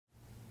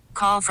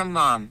Call from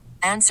mom.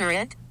 Answer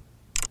it.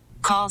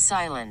 Call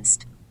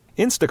silenced.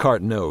 Instacart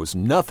knows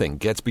nothing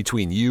gets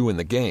between you and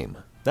the game.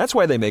 That's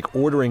why they make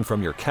ordering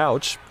from your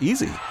couch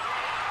easy.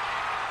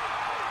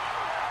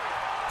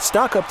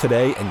 Stock up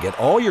today and get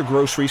all your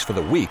groceries for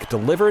the week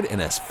delivered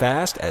in as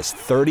fast as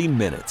 30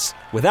 minutes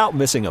without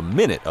missing a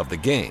minute of the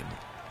game.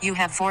 You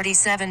have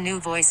 47 new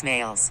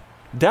voicemails.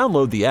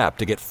 Download the app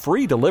to get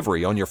free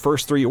delivery on your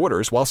first 3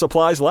 orders while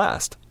supplies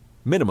last.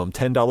 Minimum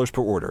 $10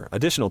 per order.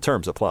 Additional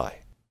terms apply.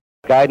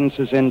 Guidance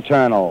is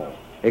internal.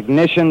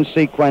 Ignition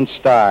sequence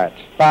starts.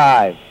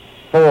 5,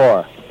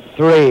 4,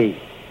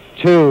 3,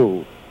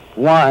 2,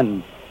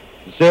 1,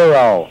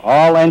 0.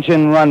 All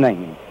engine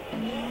running.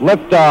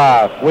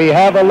 Liftoff. We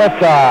have a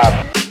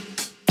liftoff.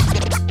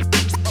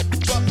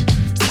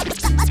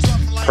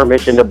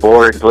 Permission to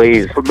board,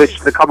 please.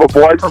 Permission to come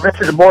aboard.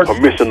 Permission to board.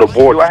 Permission to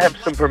board. Do I have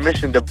some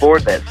permission to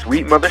board that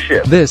sweet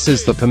mothership? This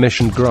is the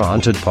Permission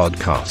Granted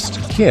podcast.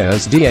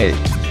 Here's DA.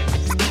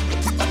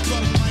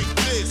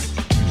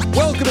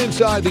 Welcome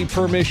inside the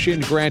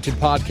Permission Granted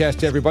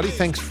podcast, everybody.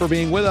 Thanks for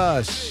being with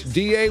us.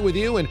 DA with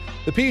you, and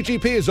the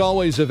PGP is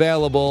always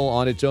available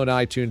on its own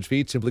iTunes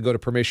feed. Simply go to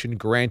Permission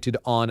Granted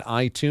on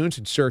iTunes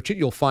and search it.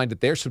 You'll find it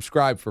there.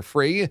 Subscribe for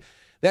free.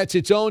 That's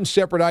its own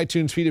separate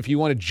iTunes feed if you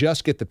want to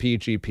just get the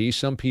PGP.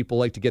 Some people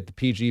like to get the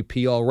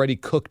PGP already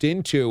cooked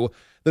into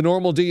the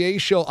normal DA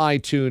Show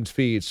iTunes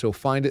feed, so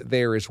find it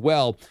there as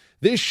well.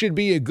 This should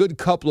be a good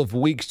couple of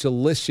weeks to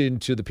listen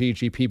to the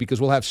PGP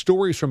because we'll have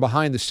stories from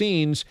behind the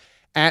scenes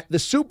at the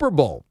Super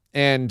Bowl.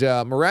 And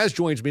Mraz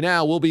joins me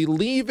now. We'll be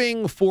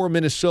leaving for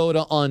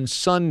Minnesota on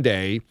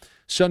Sunday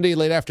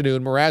late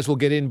afternoon. Mraz will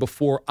get in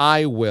before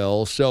I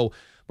will. So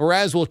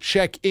Mraz will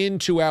check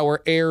into our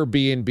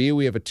Airbnb.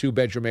 We have a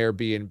 2-bedroom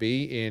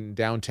Airbnb in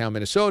downtown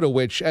Minnesota,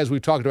 which, as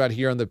we've talked about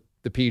here on the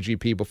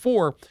PGP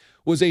before,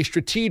 was a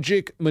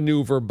strategic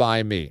maneuver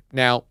by me.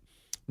 Now,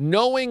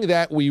 knowing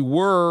that we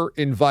were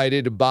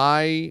invited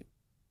by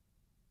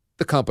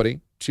the company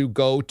to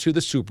go to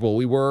the Super Bowl,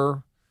 we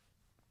were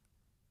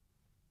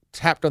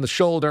tapped on the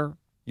shoulder.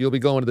 You'll be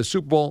going to the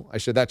Super Bowl. I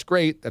said, that's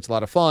great. That's a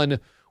lot of fun.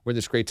 We're in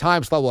this great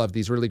time slot. We'll have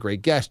these really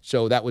great guests.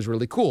 So that was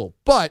really cool.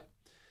 But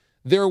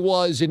there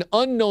was an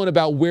unknown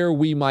about where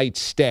we might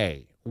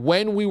stay.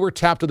 When we were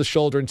tapped on the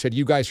shoulder and said,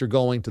 you guys are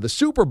going to the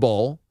Super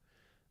Bowl,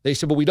 they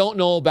said, but we don't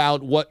know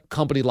about what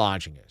company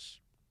lodging is.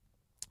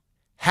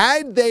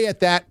 Had they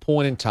at that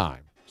point in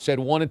time said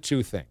one of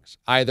two things,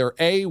 either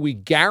A, we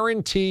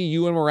guarantee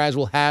you and Mraz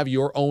will have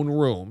your own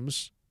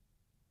rooms,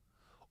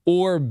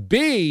 or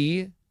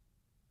B,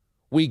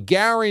 we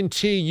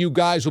guarantee you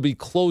guys will be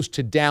close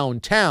to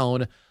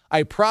downtown,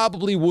 I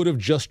probably would have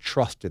just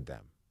trusted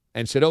them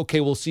and said, okay,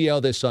 we'll see how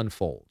this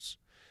unfolds.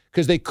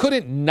 Because they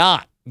couldn't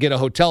not get a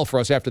hotel for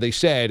us after they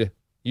said,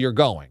 you're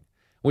going.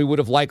 We would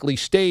have likely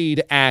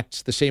stayed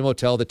at the same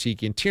hotel that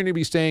Tiki and Tierney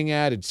be staying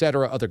at, et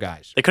cetera, other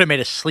guys. They could have made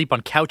us sleep on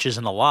couches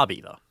in the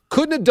lobby, though.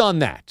 Couldn't have done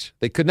that.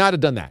 They could not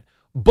have done that.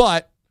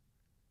 But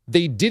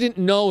they didn't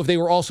know if they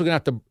were also going to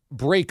have to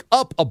break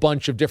up a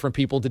bunch of different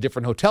people to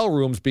different hotel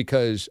rooms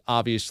because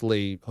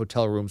obviously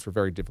hotel rooms were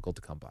very difficult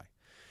to come by.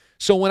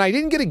 So when I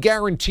didn't get a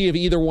guarantee of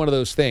either one of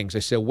those things, I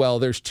said, well,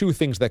 there's two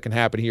things that can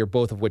happen here,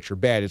 both of which are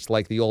bad. It's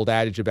like the old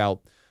adage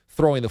about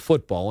throwing the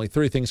football. Only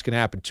 3 things can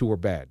happen, 2 are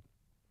bad.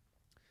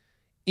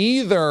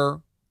 Either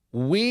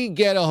we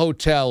get a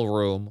hotel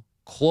room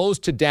close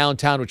to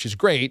downtown, which is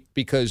great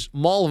because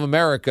Mall of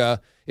America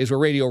is where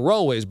Radio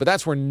Row is, but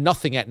that's where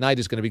nothing at night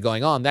is going to be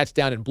going on. That's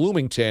down in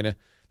Bloomington.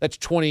 That's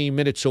 20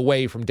 minutes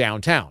away from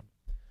downtown.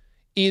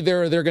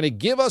 Either they're going to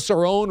give us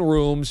our own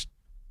rooms,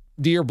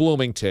 dear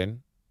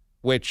Bloomington,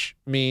 which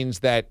means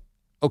that,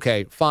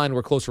 okay, fine,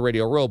 we're close to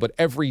Radio Row, but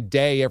every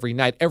day, every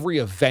night, every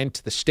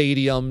event, the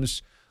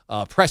stadiums,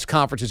 press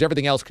conferences,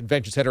 everything else,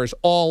 convention center is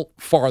all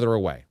farther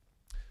away.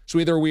 So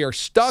either we are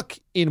stuck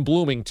in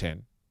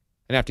Bloomington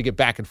and have to get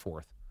back and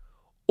forth,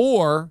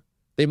 or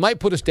they might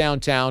put us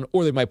downtown,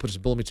 or they might put us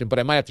in Bloomington, but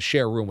I might have to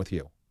share a room with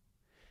you.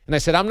 And I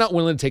said, I'm not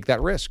willing to take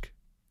that risk.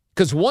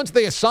 Because once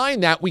they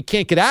assign that, we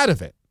can't get out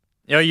of it.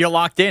 You know, you're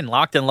locked and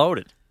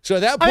loaded. So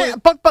at that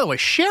point... but by the way,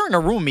 sharing a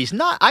room is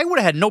not... I would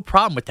have had no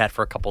problem with that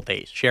for a couple of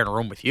days, sharing a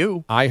room with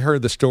you. I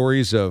heard the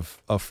stories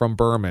of from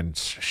Berman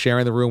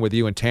sharing the room with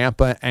you in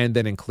Tampa and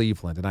then in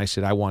Cleveland. And I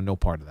said, I want no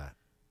part of that.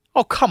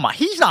 Oh, come on.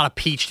 He's not a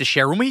peach to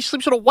share a room. He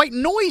sleeps with a white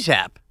noise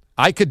app.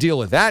 I could deal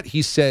with that.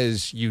 He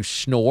says, you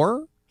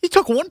snore? He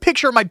took one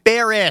picture of my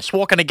bare ass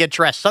walking to get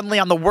dressed. Suddenly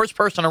I'm the worst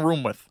person in a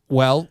room with.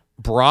 Well...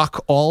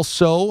 Brock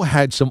also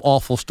had some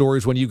awful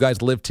stories when you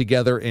guys lived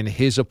together in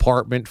his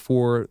apartment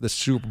for the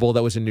Super Bowl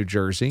that was in New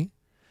Jersey.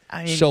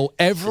 I mean, so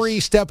every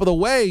step of the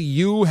way,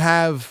 you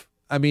have,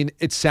 I mean,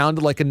 it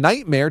sounded like a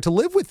nightmare to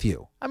live with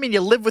you. I mean,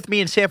 you lived with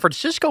me in San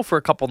Francisco for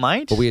a couple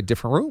nights. But we had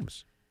different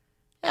rooms.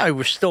 Yeah, we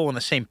were still in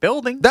the same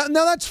building. No,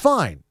 that's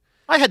fine.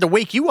 I had to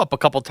wake you up a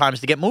couple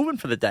times to get moving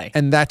for the day.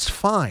 And that's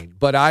fine.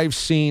 But I've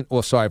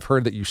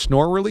heard that you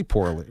snore really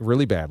poorly,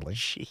 really badly.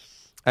 Jeez.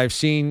 I've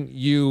seen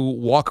you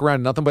walk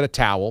around nothing but a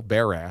towel,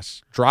 bare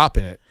ass,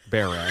 dropping it,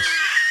 bare ass.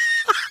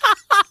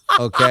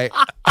 Okay.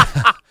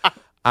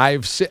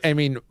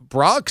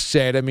 Brock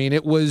said,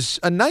 it was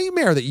a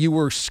nightmare that you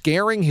were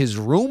scaring his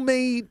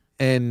roommate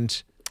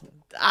and...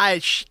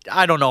 I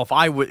don't know if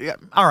I would.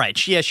 All right.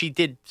 She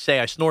did say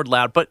I snored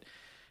loud, but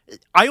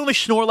I only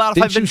snore loud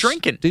if I've been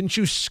drinking. Didn't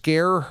you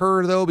scare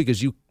her, though,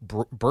 because you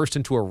burst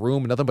into a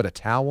room, nothing but a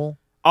towel?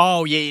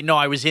 Oh, yeah. No,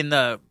 I was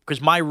because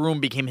my room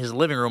became his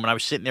living room, and I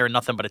was sitting there in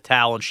nothing but a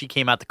towel, and she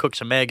came out to cook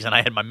some eggs, and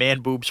I had my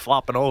man boobs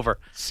flopping over.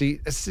 See,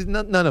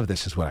 none of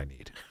this is what I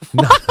need.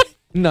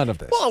 None of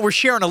this. Well, we're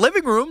sharing a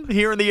living room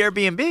here in the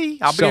Airbnb.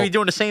 I'll be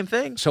doing the same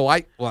thing. So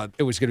it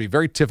was going to be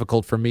very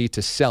difficult for me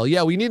to sell.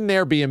 Yeah, we need an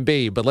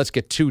Airbnb, but let's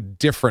get 2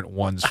 different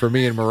ones for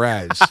me and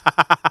Mraz.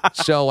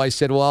 So I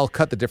said, well, I'll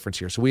cut the difference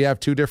here. So we have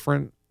 2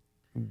 different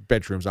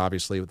bedrooms,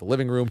 obviously, with the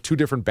living room, 2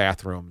 different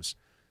bathrooms.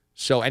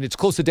 So, and it's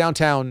close to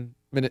downtown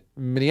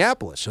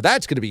Minneapolis. So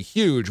that's going to be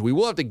huge. We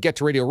will have to get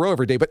to Radio Row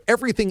every day, but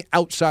everything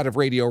outside of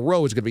Radio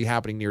Row is going to be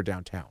happening near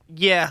downtown.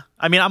 Yeah.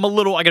 I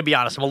got to be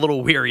honest, I'm a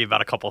little weary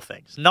about a couple of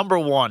things. Number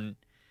one,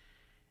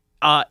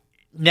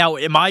 now,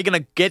 am I going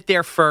to get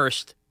there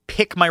first,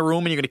 pick my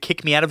room, and you're going to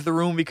kick me out of the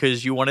room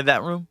because you wanted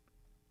that room?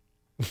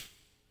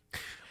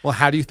 Well,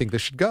 how do you think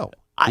this should go?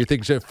 Do you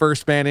think the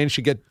first man in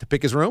should get to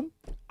pick his room?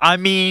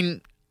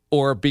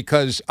 Or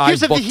because I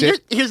booked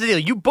it? Here's the deal.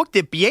 You booked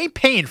it, but you ain't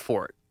paying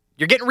for it.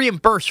 You're getting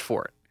reimbursed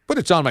for it. But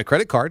it's on my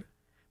credit card.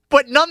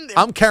 But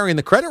I'm carrying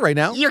the credit right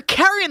now. You're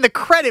carrying the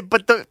credit,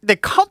 but the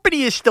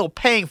company is still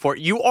paying for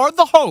it. You are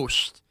the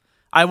host.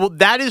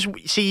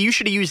 You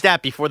should have used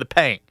that before the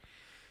paying.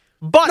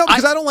 But no,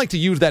 because I don't like to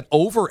use that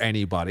over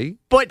anybody.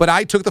 But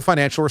I took the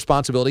financial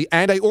responsibility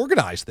and I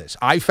organized this.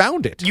 I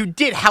found it. You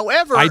did.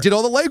 However, I did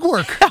all the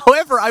legwork.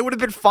 However, I would have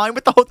been fine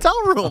with the hotel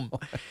room.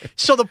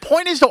 So the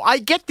point is, though, I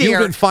get there. You've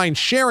been fine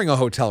sharing a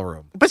hotel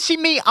room. But see,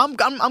 me, I'm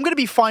going to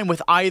be fine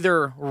with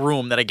either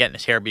room that I get in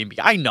this Airbnb.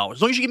 I know.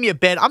 As long as you give me a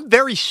bed, I'm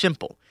very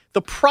simple.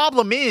 The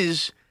problem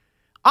is,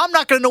 I'm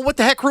not going to know what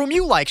the heck room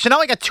you like. So now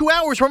I got 2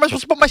 hours. Where am I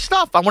supposed to put my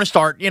stuff? I want to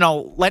start,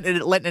 letting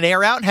it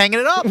air out and hanging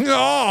it up.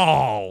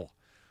 No.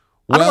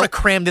 I don't want it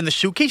crammed in the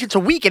suitcase. It's a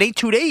week. It ain't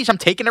 2 days. I'm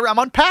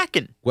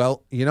unpacking.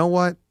 Well, you know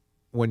what?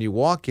 When you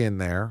walk in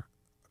there,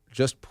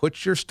 just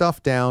put your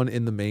stuff down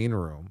in the main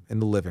room, in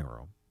the living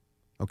room,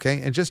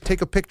 okay? And just take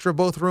a picture of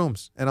both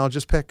rooms, and I'll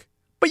just pick.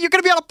 But you're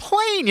going to be on a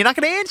plane. You're not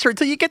going to answer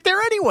until you get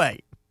there anyway.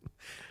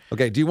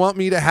 Okay, do you want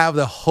me to have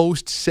the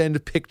host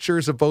send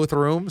pictures of both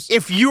rooms?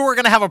 If you were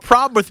going to have a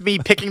problem with me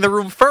picking the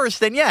room first,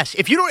 then yes.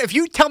 If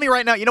you tell me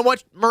right now, you know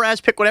what,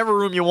 Mraz, pick whatever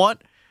room you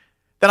want,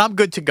 then I'm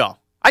good to go.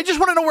 I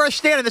just want to know where I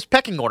stand in this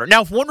pecking order.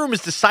 Now, if one room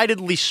is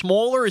decidedly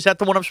smaller, is that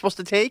the one I'm supposed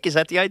to take? Is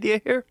that the idea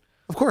here?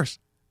 Of course.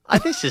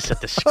 This is a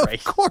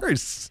disgrace. Of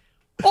course.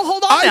 Well,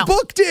 hold on now. I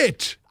booked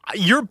it.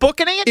 You're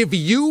booking it? If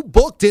you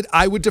booked it,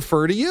 I would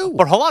defer to you.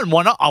 But hold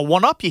on. I'll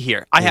one-up you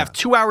here. I have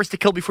 2 hours to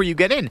kill before you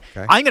get in.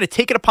 Okay. I'm going to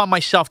take it upon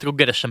myself to go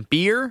get us some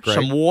beer,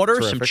 some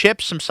water, some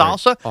chips, some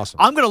salsa. Awesome.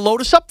 I'm going to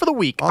load us up for the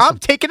week. Awesome. I'm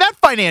taking that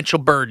financial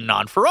burden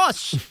on for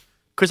us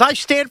because I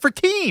stand for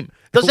team.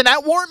 Doesn't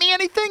that warrant me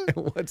anything?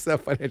 What's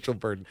that financial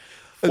burden?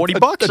 $40.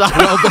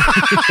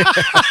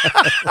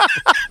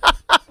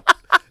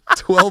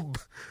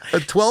 A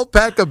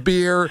 12-pack of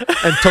beer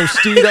and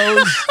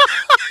Tostitos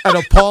and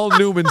a Paul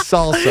Newman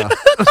salsa.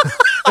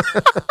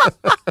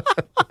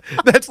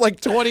 That's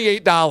like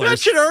 $28. That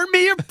should earn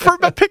me for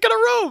picking a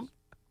room.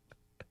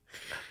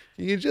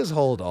 You just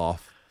hold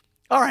off.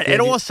 All right.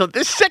 And also,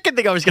 the second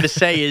thing I was going to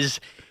say is,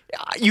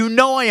 you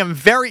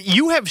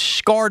have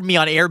scarred me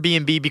on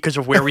Airbnb because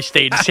of where we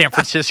stayed in San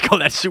Francisco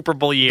that Super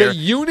Bowl year. The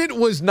unit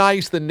was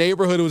nice. The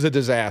neighborhood was a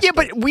disaster. Yeah,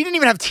 but we didn't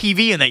even have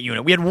TV in that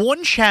unit. We had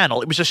one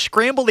channel. It was a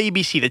scrambled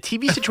ABC. The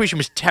TV situation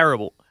was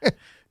terrible.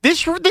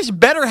 This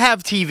better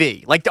have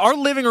TV. Like our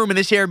living room in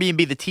this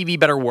Airbnb, the TV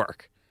better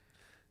work.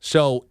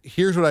 So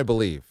here's what I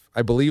believe.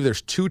 I believe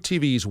there's 2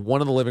 TVs, one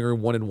in the living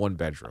room, one in one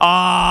bedroom.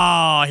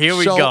 Oh, here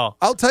we go.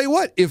 I'll tell you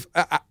what. If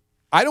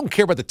I don't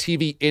care about the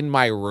TV in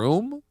my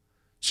room.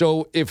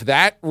 So if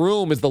that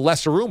room is the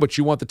lesser room, but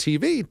you want the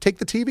TV, take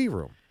the TV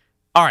room.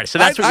 All right, so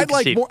that's what I'd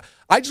like more.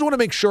 I just want to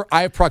make sure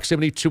I have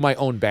proximity to my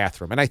own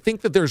bathroom, and I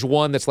think that there's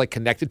one that's like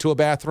connected to a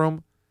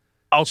bathroom.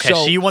 Okay,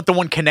 so you want the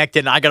one connected,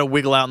 and I got to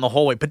wiggle out in the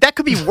hallway, but that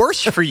could be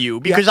worse for you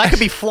because I could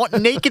be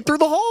flaunting naked through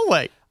the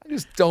hallway. I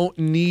just don't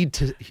need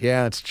to.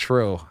 Yeah, it's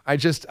true. I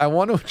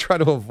want to try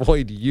to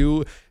avoid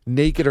you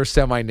naked or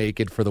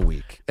semi-naked for the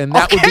week. And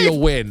that would be a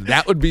win.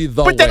 That would be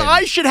the win. But then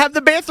I should have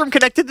the bathroom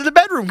connected to the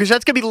bedroom because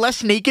that's going to be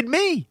less naked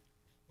me.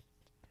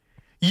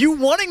 You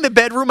wanting the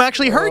bedroom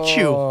actually hurts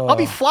you. I'll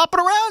be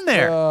flopping around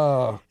there.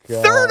 Oh,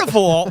 God. Third of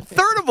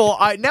all,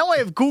 now I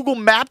have Google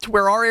mapped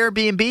where our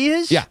Airbnb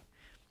is. Yeah.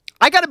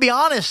 I got to be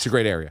honest. It's a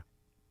great area.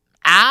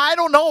 I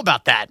don't know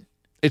about that.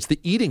 It's the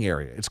eating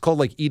area. It's called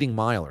like Eating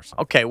Mile or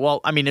something. Okay,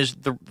 well, is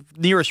the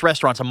nearest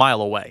restaurant's a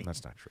mile away.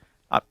 That's not true.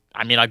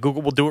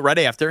 Google will do it right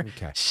after.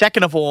 Okay.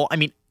 Second of all,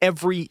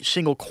 every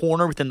single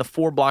corner within the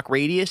 4-block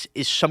radius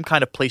is some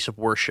kind of place of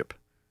worship.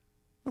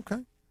 Okay.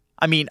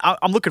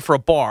 I'm looking for a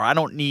bar. I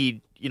don't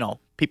need,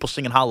 people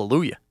singing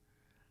hallelujah.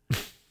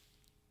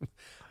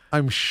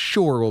 I'm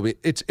sure will be.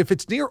 If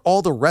it's near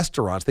all the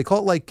restaurants, they call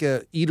it like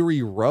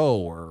Eatery Row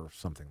or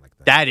something like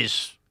that. That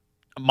is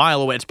a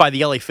mile away. It's by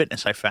the LA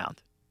Fitness, I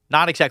found.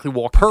 Not exactly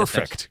walking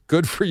Perfect. distance.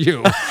 Good for you.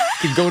 You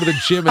can go to the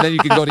gym and then you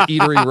can go to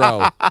Eatery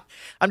Row.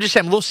 I'm just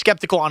saying, I'm a little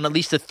skeptical on at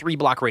least a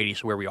 3-block radius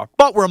of where we are.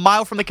 But we're a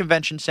mile from the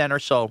convention center,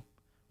 so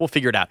we'll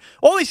figure it out.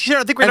 All these considered,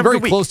 I think we're going to have a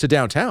good week. Very close to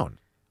downtown.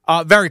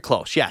 Very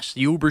close, yes.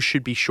 The Ubers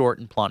should be short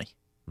and plenty.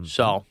 Mm-hmm.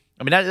 So,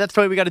 I mean, that's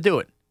the way we got to do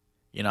it,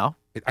 you know?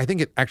 I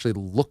think it actually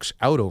looks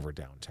out over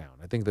downtown.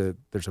 I think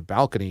there's a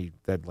balcony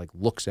that like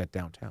looks at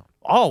downtown.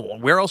 Oh,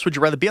 where else would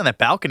you rather be on that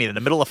balcony than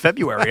the middle of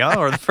February, huh?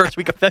 Or the first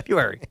week of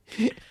February?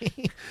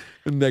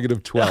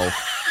 -12.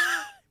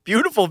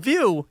 Beautiful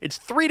view. It's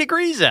 3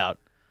 degrees out.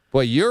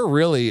 Well,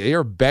 you're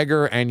a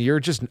beggar and you're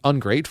just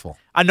ungrateful.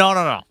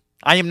 No.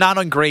 I am not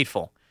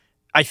ungrateful.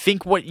 I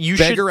think what you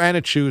should... Beggar and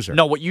a chooser.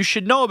 No, what you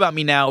should know about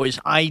me now is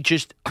I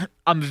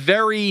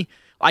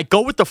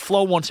go with the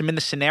flow once I'm in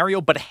the scenario,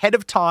 but ahead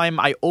of time,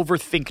 I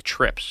overthink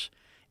trips.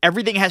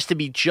 Everything has to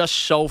be just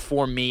so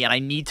for me, and I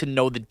need to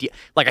know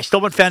like, I still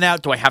haven't found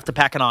out, do I have to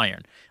pack an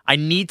iron? I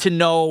need to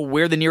know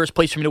where the nearest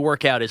place for me to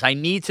work out is. I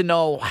need to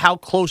know how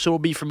close it will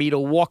be for me to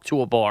walk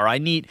to a bar. I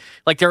need,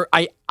 like, a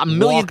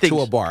million things.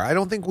 Walk to a bar. I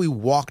don't think we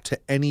walked to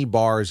any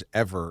bars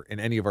ever in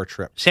any of our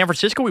trips. San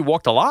Francisco, we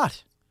walked a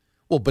lot.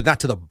 Well, but not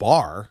to the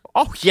bar.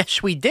 Oh,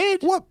 yes, we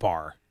did. What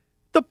bar?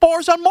 The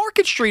bars on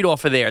Market Street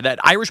off of there. That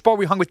Irish bar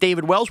we hung with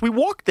David Wells, we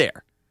walked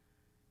there.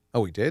 Oh,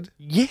 we did?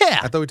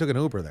 Yeah. I thought we took an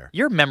Uber there.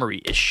 Your memory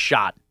is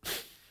shot.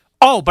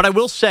 Oh, but I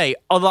will say,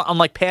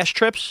 unlike past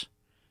trips,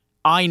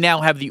 I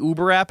now have the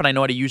Uber app, and I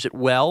know how to use it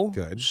well.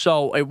 Good.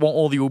 So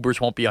all the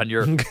Ubers won't be on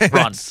your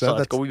run. So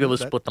we'll be able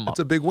to split them up. That's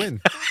a big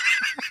win.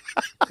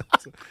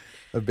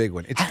 A big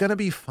one. It's going to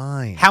be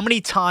fine. How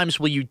many times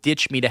will you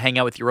ditch me to hang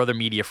out with your other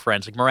media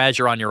friends? Like, Miraz,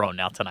 you're on your own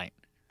now tonight.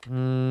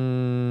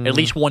 At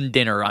least one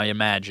dinner, I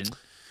imagine.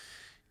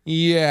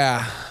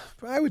 Yeah.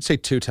 I would say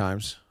 2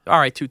 times. All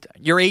right, 2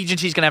 times. Your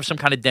agency's going to have some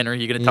kind of dinner.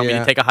 You're going to tell me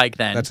to take a hike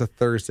then. That's a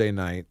Thursday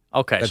night.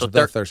 Okay. That's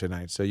a Thursday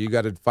night. So you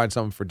got to find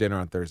something for dinner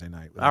on Thursday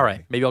night. All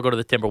right. Maybe I'll go to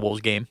the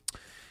Timberwolves game.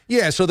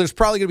 Yeah, so there's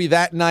probably going to be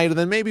that night and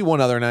then maybe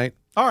one other night.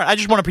 All right. I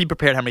just want to be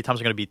prepared how many times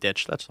I'm going to be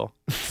ditched. That's all.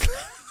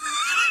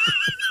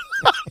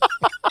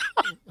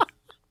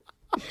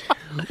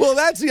 Well,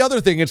 that's the other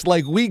thing. It's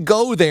like we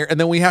go there and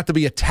then we have to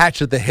be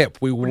attached at the hip.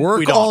 We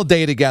work all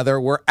day together.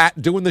 We're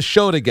doing the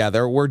show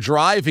together. We're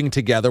driving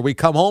together. We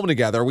come home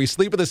together. We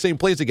sleep at the same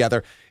place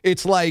together.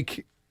 It's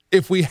like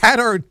if we had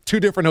our 2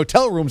 different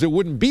hotel rooms, it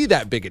wouldn't be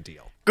that big a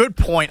deal. Good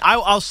point.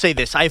 I'll say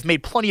this. I've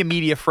made plenty of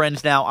media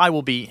friends now. I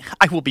will be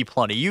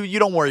plenty. You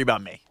don't worry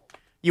about me.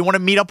 You want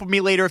to meet up with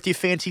me later if you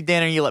fancy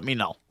dinner, you let me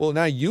know. Well,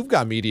 now you've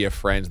got media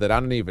friends that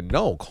I don't even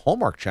know.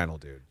 Hallmark Channel,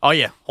 dude. Oh,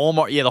 yeah.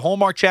 Hallmark. Yeah, the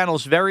Hallmark Channel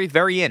is very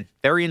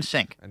in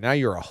sync. And now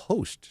you're a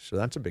host, so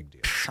that's a big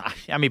deal.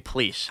 I mean,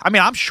 please. I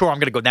mean, I'm sure I'm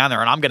going to go down there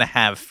and I'm going to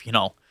have,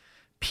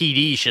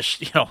 PDs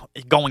just,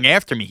 going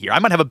after me here. I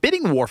might have a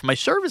bidding war for my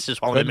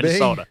services while I'm in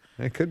Minnesota.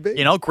 It could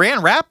be.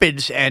 Grand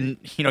Rapids and,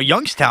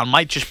 Youngstown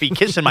might just be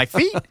kissing my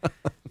feet.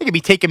 They could be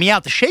taking me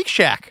out to Shake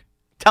Shack,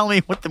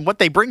 telling me what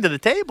they bring to the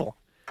table.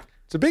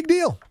 It's a big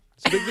deal.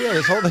 It's a big deal.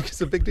 This whole thing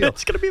is a big deal.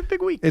 It's going to be a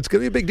big week. It's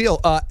going to be a big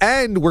deal.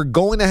 And we're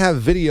going to have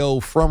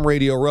video from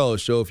Radio Row.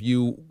 So if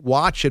you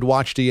watch at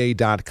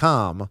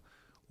watchda.com,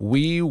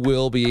 we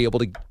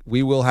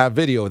will have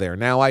video there.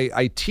 Now,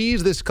 I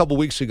teased this a couple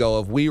weeks ago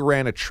we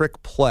ran a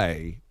trick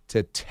play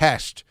to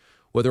test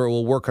whether it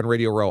will work on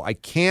Radio Row. I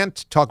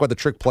can't talk about the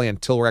trick play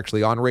until we're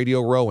actually on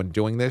Radio Row and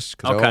doing this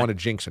because I don't want to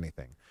jinx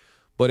anything.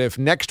 But if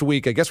next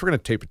week, I guess we're going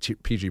to tape a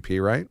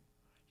PGP, right?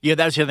 Yeah,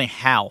 that's the other thing.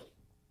 How?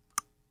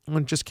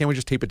 Can't we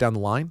just tape it down the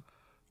line?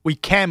 We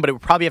can, but it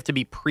would probably have to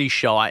be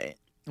pre-show.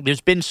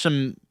 There's been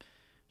some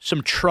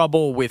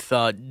trouble with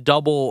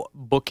double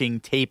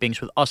booking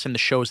tapings with us and the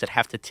shows that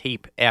have to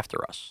tape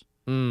after us.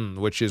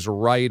 Which is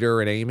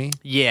Ryder and Amy?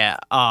 Yeah.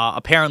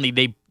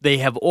 Apparently, they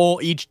have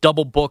each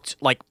double booked,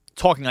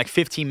 talking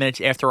 15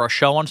 minutes after our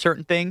show on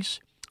certain things.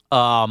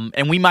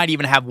 And we might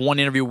even have one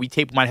interview we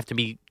tape might have to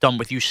be done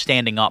with you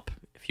standing up,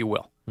 if you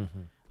will.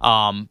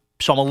 Mm-hmm.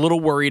 So I'm a little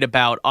worried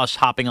about us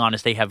hopping on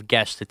as they have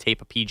guests to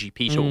tape a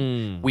PGP.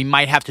 So we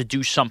might have to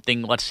do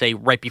something, let's say,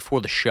 right before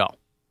the show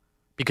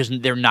because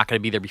they're not going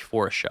to be there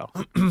before a show.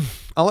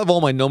 I'll have all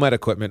my Nomad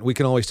equipment. We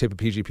can always tape a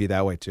PGP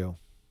that way, too.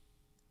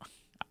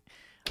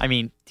 I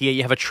mean, DA,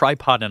 you have a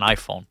tripod and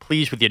iPhone.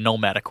 Please, with your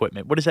Nomad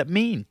equipment. What does that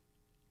mean?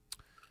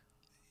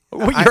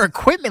 Your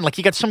equipment? Like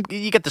you got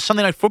the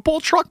Sunday Night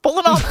Football truck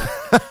pulling up?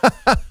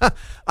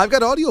 I've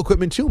got audio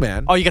equipment, too,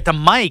 man. Oh, you got the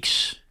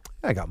mics.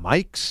 I got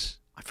mics.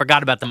 I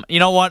forgot about them. You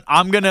know what?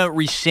 I'm going to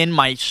rescind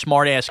my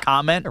smart-ass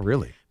comment. Yeah,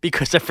 really?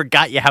 Because I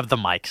forgot you have the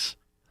mics.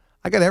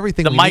 I got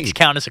everything the we mics need.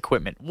 Count as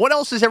equipment. What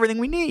else is everything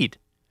we need?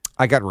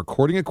 I got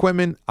recording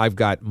equipment. I've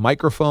got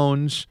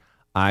microphones.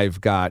 I've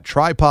got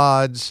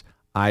tripods.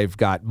 I've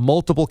got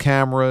multiple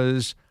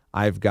cameras.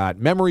 I've got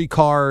memory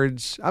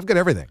cards. I've got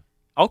everything.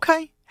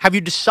 Okay. Have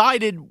you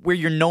decided where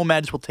your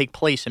nomads will take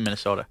place in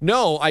Minnesota?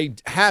 No, I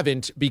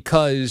haven't,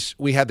 because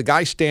we had the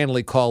guy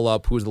Stanley call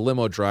up, who was the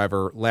limo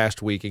driver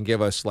last week, and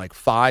give us like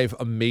 5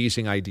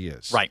 amazing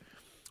ideas. Right.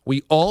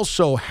 We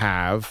also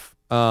have,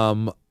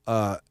 I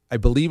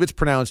believe it's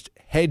pronounced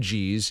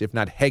Hedgies, if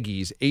not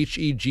Heggies,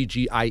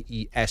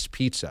 Heggies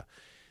Pizza.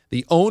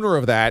 The owner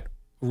of that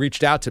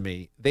reached out to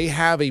me. They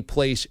have a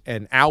place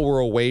an hour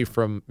away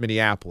from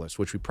Minneapolis,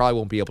 which we probably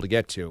won't be able to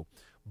get to.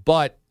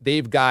 But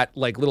they've got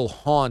like little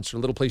haunts or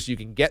little places you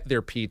can get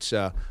their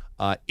pizza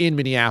in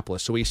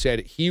Minneapolis. So he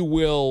said he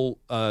will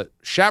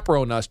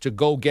chaperone us to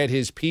go get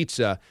his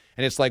pizza.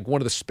 And it's like one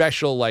of the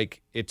special,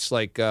 like, it's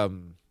like...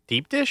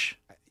 deep dish?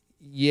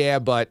 Yeah,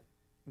 but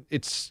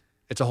it's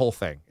a whole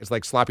thing. It's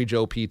like Sloppy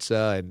Joe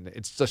pizza, and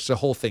it's just a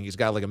whole thing. He's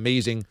got like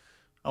amazing...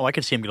 Oh, I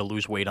can see him going to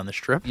lose weight on this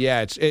trip.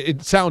 Yeah,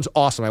 it sounds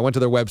awesome. I went to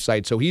their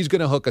website, so he's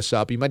going to hook us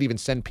up. He might even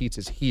send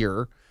pizzas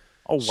here.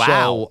 Oh,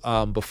 wow.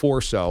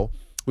 So,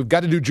 we've got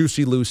to do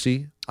Juicy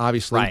Lucy,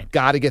 obviously. Right.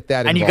 Got to get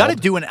that and involved. you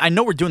got to do I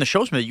know we're doing the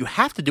shows, but you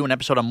have to do an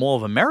episode on Mall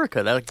of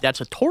America.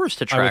 That's a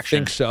tourist attraction. I would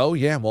think so,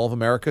 yeah, Mall of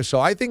America.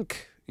 So I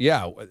think,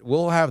 yeah,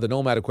 we'll have the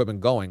Nomad equipment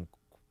going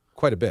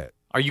quite a bit.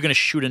 Are you going to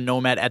shoot a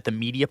Nomad at the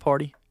media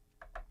party?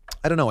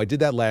 I don't know. I did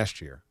that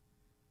last year.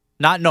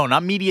 Not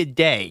media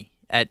day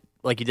at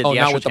like you did the Astros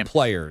not with game. The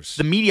players.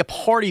 The media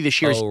party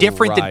this year is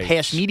different than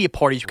past media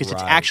parties because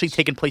it's actually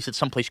taking place at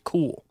someplace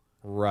cool.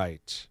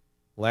 Right.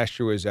 Last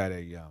year was at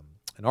an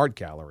art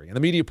gallery. And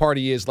the media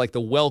party is like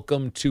the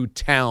welcome to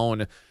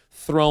town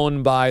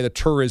thrown by the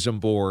tourism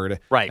board.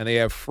 Right. And they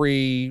have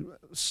free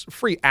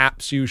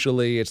apps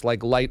usually. It's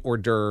like light hors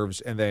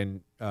d'oeuvres and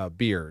then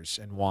beers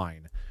and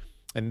wine.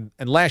 And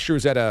last year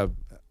was at a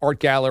art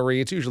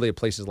gallery. It's usually at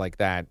places like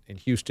that in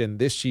Houston.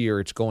 This year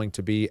it's going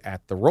to be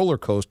at the roller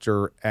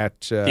coaster at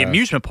the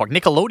amusement park,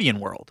 Nickelodeon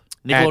World,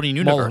 Nickelodeon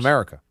Universe. Mall of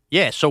America.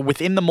 Yeah, so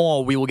within the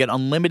mall, we will get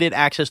unlimited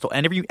access to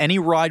any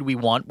ride we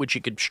want, which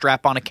you could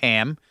strap on a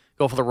cam,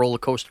 go for the roller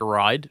coaster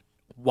ride,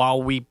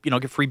 while we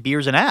get free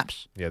beers and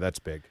apps. Yeah, that's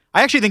big.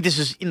 I actually think this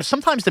is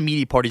sometimes the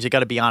media parties, I got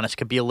to be honest,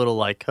 could be a little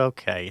like,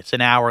 okay, it's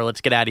an hour, let's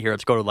get out of here,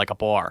 let's go to like a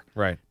bar.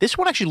 Right. This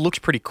one actually looks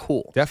pretty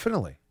cool.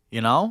 Definitely. You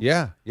know?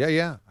 Yeah.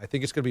 I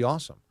think it's going to be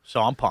awesome. So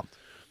I'm pumped.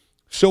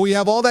 So we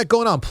have all that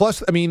going on.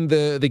 Plus, I mean,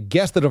 the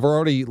guests that have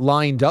already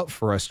lined up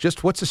for us.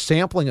 Just what's a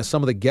sampling of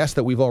some of the guests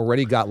that we've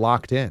already got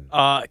locked in?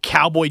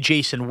 Cowboy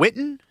Jason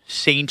Witten,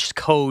 Saints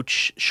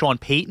coach Sean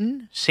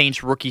Payton,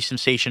 Saints rookie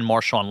sensation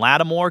Marshawn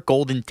Lattimore,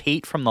 Golden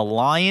Tate from the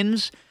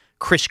Lions,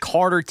 Chris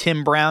Carter,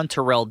 Tim Brown,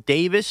 Terrell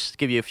Davis,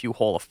 give you a few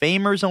Hall of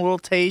Famers and a little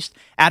taste.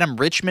 Adam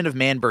Richmond of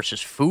Man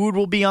vs. Food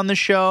will be on the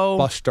show.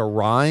 Busta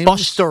Rhymes.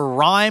 Busta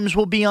Rhymes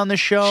will be on the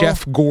show.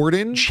 Jeff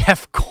Gordon.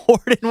 Jeff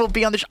Gordon will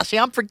be on the show. See,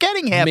 I'm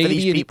forgetting half of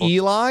these people. Maybe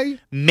an Eli.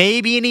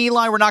 Maybe an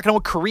Eli. We're not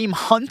going to know. Kareem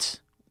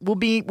Hunt will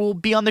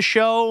be on the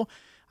show.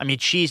 I mean,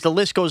 geez, the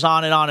list goes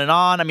on and on and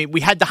on. I mean,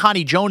 we had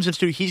Dhani Jones in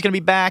studio. He's going to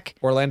be back.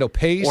 Orlando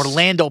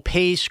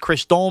Pace.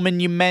 Chris Dolman,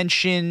 you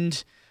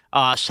mentioned.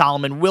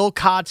 Solomon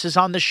Wilcots is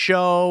on the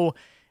show.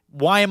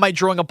 Why am I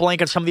drawing a blank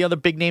on some of the other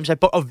big names?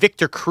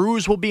 Victor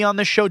Cruz will be on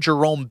the show.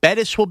 Jerome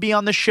Bettis will be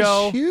on the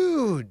show. This is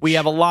huge. We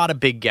have a lot of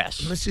big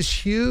guests. This is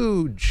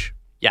huge.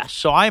 Yes,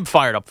 so I am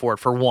fired up for it,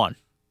 for one.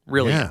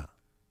 Really. Yeah.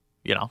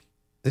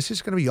 This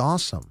is going to be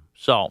awesome.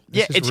 So,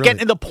 it's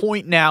getting to the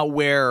point now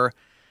where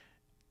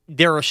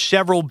there are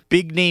several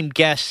big-name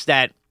guests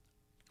that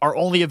are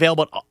only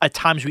available at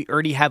times we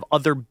already have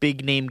other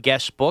big-name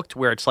guests booked,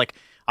 where it's like,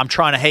 I'm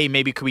trying to, hey,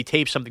 maybe could we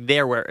tape something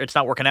there where it's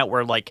not working out,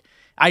 where like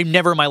I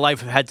never in my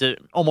life have had to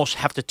almost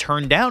have to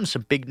turn down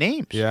some big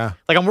names. Yeah.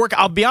 Like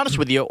I'll be honest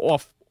with you,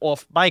 off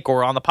mic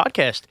or on the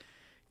podcast,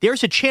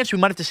 there's a chance we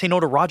might have to say no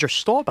to Roger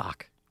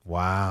Staubach.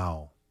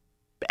 Wow.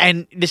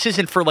 And this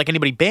isn't for like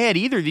anybody bad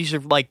either. These are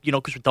like,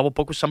 because we're double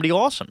booked with somebody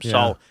awesome. Yeah.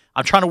 So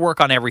I'm trying to work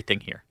on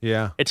everything here.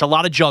 Yeah. It's a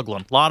lot of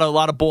juggling, a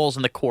lot of balls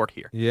in the court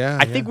here. Yeah.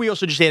 I think we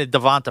also just added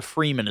Devonta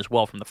Freeman as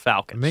well from the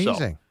Falcons.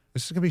 Amazing. So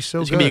this is going to be so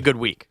good. It's going to be a good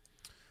week.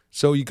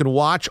 So you can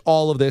watch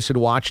all of this at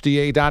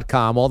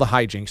watchda.com, all the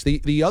hijinks.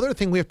 The other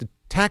thing we have to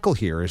tackle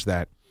here is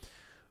that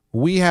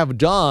we have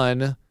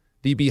done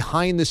the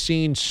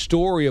behind-the-scenes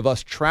story of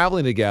us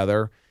traveling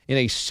together in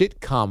a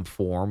sitcom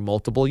form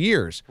multiple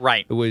years.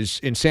 Right. It was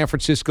in San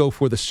Francisco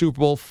for the Super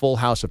Bowl, Full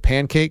House of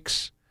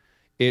Pancakes.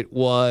 It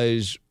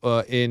was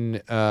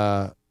in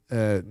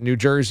New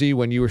Jersey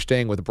when you were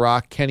staying with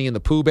Brock, Kenny, and the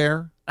Pooh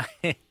Bear.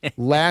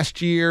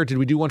 Last year, did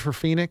we do one for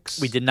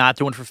Phoenix? We did not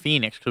do one for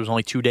Phoenix because it was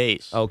only 2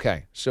 days.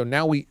 Okay. So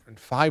now in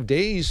 5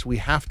 days, we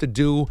have to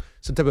do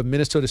some type of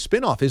Minnesota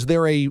spinoff. Is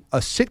there a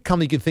sitcom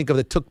that you can think of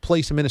that took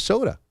place in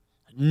Minnesota?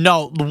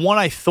 No, the one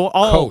I thought...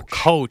 Oh,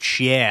 Coach,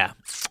 yeah.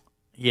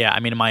 Yeah,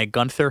 I mean, am I a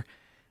Gunther?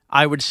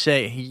 I would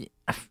say...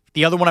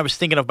 the other one I was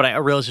thinking of, but I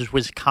realized was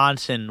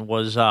Wisconsin,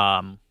 was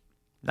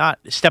not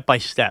Step by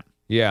Step.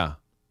 Yeah.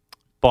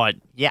 But,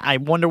 yeah, I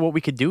wonder what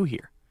we could do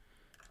here.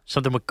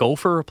 Something with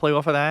Gopher, play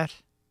off of that.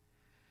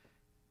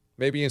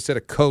 Maybe instead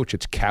of Coach,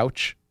 it's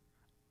Couch.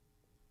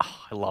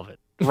 Oh, I love it.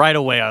 Right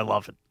away, I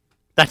love it.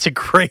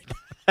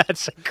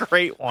 That's a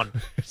great one.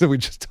 So we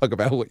just talk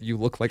about what you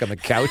look like on the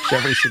couch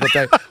every single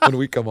day when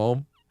we come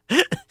home.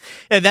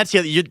 And that's the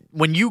other.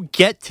 When you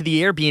get to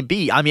the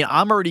Airbnb, I mean,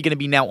 I'm already going to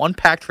be now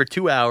unpacked for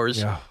 2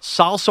 hours,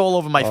 salsa all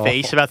over my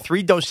face, about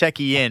 3 Dos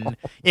Equis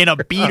in a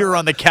beater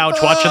on the couch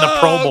watching the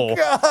Pro Bowl.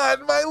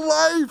 God, my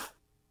life.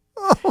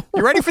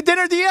 You ready for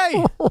dinner,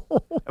 DA?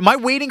 Am I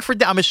waiting for?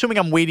 I'm assuming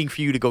I'm waiting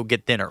for you to go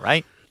get dinner,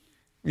 right?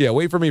 Yeah,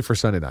 wait for me for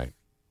Sunday night.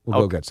 We'll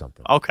go get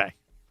something. Okay,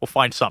 we'll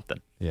find something.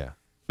 Yeah.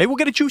 Maybe we'll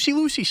get a Juicy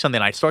Lucy Sunday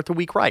night. Start the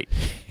week right.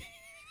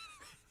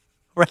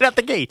 Right out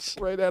the gates.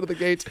 Right out of the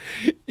gates.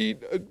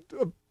 Eat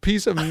a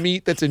piece of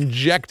meat that's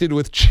injected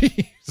with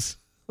cheese.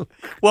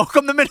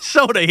 Welcome to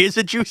Minnesota. Here's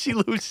a Juicy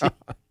Lucy.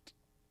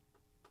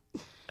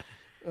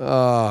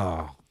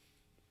 Oh,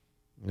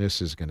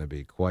 this is going to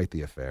be quite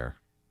the affair.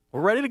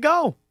 We're ready to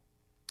go.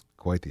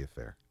 Quite the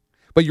affair.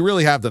 But you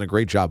really have done a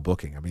great job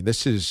booking. I mean,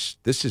 this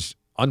is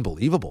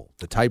unbelievable,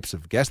 the types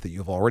of guests that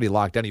you've already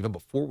locked down even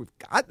before we've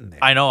gotten there.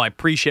 I know. I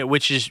appreciate it,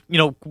 which is,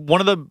 one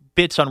of the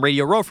bits on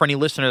Radio Row for any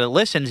listener that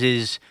listens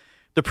is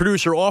the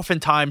producer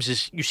oftentimes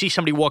is you see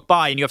somebody walk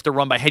by and you have to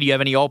run by, hey, do you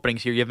have any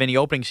openings here? You have any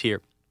openings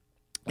here?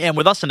 And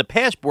with us in the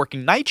past,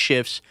 working night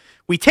shifts,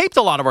 we taped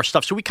a lot of our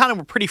stuff, so we kind of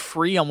were pretty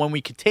free on when we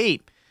could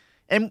tape.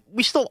 And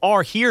we still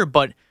are here,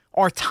 but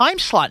our time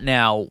slot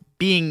now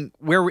being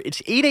where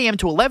it's 8 a.m.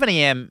 to 11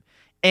 a.m.,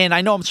 and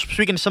I know I'm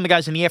speaking to some of the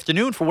guys in the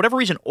afternoon, for whatever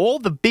reason, all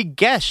the big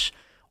guests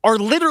are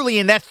literally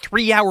in that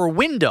 3-hour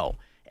window.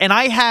 And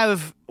I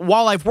have,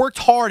 while I've worked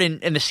hard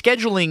and the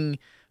scheduling,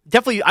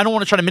 definitely, I don't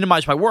want to try to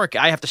minimize my work.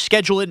 I have to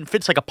schedule it and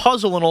fits like a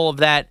puzzle and all of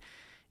that.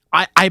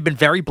 I've been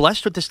very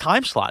blessed with this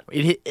time slot.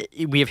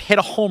 We have hit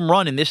a home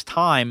run in this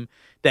time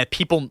that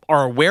people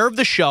are aware of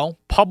the show,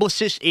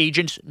 publicists,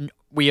 agents.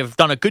 We have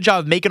done a good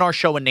job of making our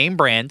show a name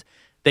brand.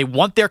 They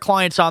want their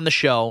clients on the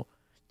show,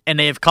 and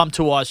they have come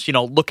to us,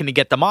 looking to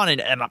get them on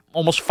and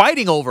almost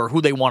fighting over who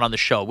they want on the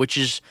show, which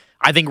is,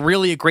 I think,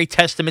 really a great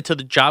testament to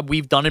the job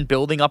we've done in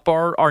building up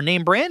our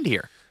name brand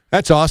here.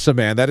 That's awesome,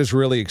 man. That is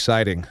really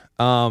exciting.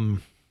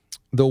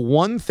 The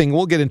one thing,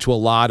 we'll get into a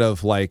lot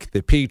of like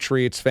the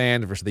Patriots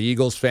fan versus the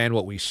Eagles fan,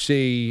 what we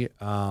see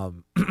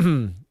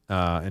in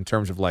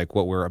terms of like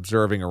what we're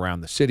observing around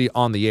the city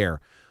on the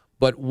air.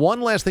 But one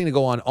last thing to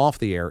go on off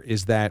the air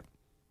is that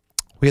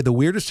we had the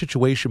weirdest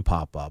situation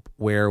pop up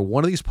where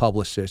one of these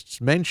publicists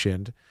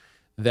mentioned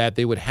that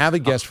they would have a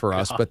guest for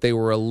us, but they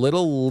were a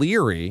little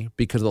leery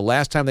because the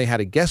last time they had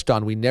a guest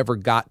on, we never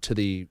got to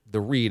the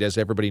read. As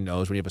everybody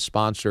knows, when you have a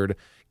sponsored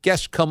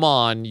guest come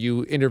on,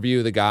 you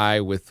interview the guy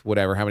with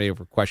whatever, how many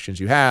questions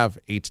you have,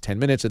 8 to 10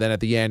 minutes, and then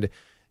at the end,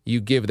 you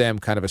give them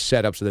kind of a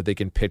setup so that they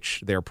can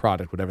pitch their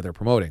product, whatever they're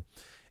promoting.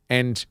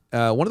 And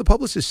one of the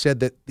publicists said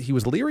that he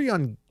was leery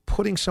on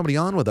putting somebody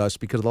on with us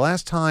because the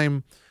last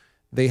time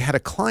they had a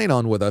client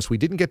on with us, we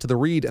didn't get to the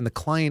read, and the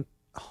client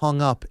hung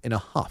up in a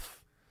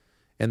huff,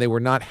 and they were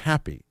not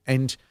happy.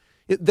 And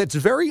that's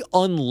very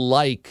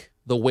unlike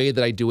the way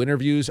that I do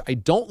interviews. I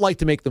don't like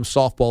to make them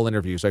softball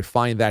interviews. I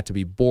find that to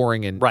be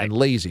boring and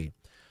lazy.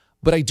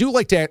 But I do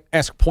like to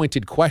ask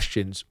pointed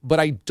questions, but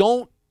I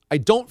don't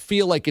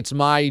feel like it's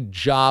my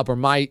job or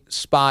my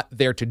spot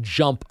there to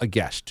jump a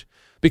guest.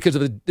 Because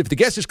if the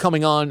guest is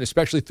coming on,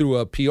 especially through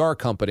a PR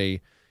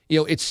company,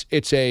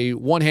 it's a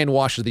one hand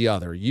washes the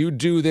other. You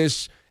do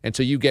this, and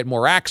so you get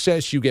more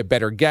access, you get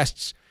better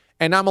guests.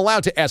 And I'm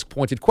allowed to ask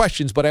pointed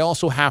questions, but I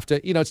also have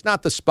to, it's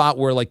not the spot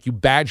where like you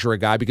badger a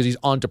guy because he's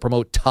on to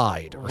promote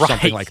Tide or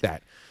something like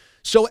that.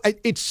 So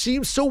it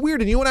seems so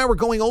weird. And you and I were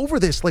going over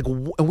this, like,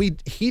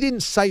 he didn't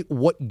cite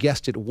what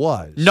guest it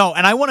was. No,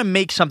 and I want to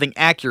make something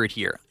accurate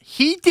here.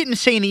 He didn't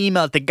say in the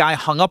email that the guy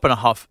hung up in a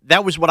huff.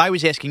 That was what I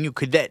was asking you.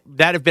 Could that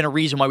have been a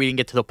reason why we didn't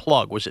get to the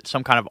plug? Was it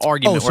some kind of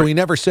argument? Oh, so he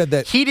never said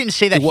that. He didn't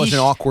say that. It was an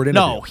awkward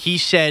interview. No, he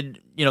said,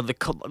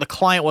 the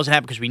client wasn't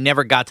happy because we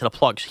never got to the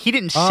plugs. He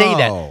didn't say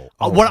that.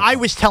 What I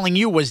was telling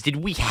you was, did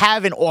we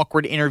have an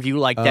awkward interview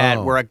like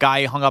that where a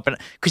guy hung up?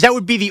 Because that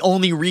would be the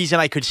only reason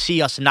I could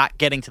see us not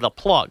getting to the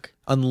plug.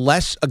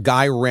 Unless a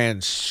guy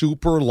ran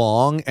super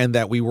long and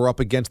that we were up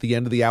against the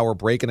end of the hour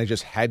break and I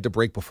just had to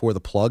break before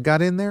the plug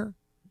got in there.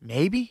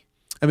 Maybe.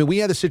 I mean, we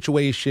had a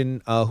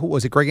situation, who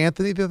was it, Greg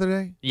Anthony the other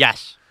day?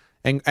 Yes.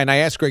 And I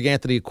asked Greg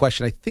Anthony a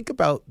question, I think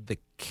about the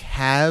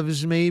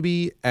Cavs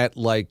maybe, at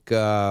like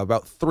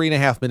about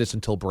 3.5 minutes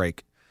until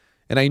break.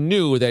 And I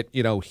knew that,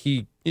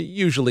 he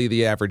usually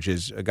the average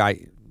is a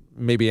guy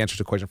maybe answers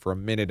a question for a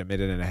minute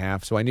and a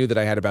half. So I knew that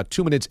I had about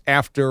 2 minutes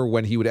after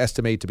when he would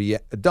estimate to be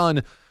done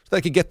so that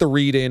I could get the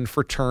read in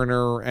for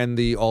Turner and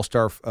the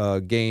All-Star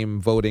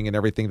game voting and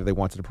everything that they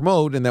wanted to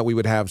promote, and that we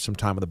would have some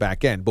time on the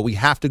back end. But we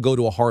have to go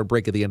to a hard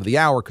break at the end of the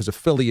hour because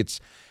affiliates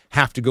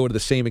have to go to the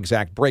same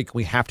exact break.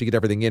 We have to get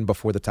everything in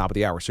before the top of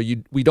the hour. So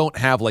we don't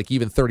have like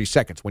even 30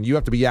 seconds. When you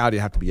have to be out, you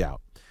have to be out.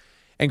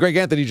 And Greg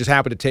Anthony just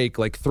happened to take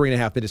like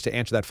 3.5 minutes to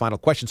answer that final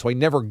question. So I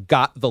never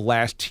got the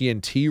last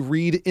TNT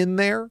read in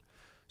there.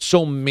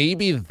 So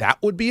maybe that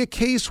would be a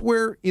case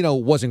where, it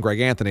wasn't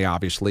Greg Anthony,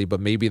 obviously, but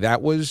maybe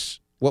that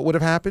was what would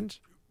have happened.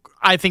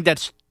 I think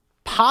that's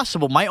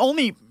possible. My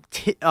only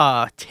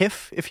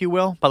tiff, if you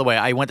will. By the way,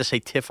 I went to say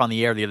tiff on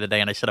the air the other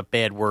day, and I said a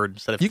bad word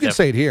instead of You tiff. can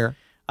say it here.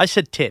 I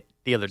said tit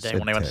the other day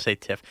when I went to say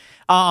tiff.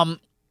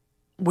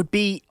 Would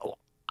be,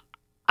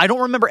 I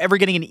don't remember ever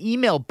getting an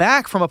email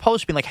back from a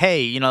post being like,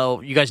 hey,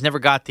 you guys never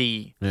got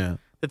the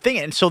thing.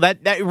 And so that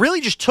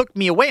really just took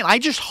me away. And I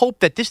just hope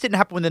that this didn't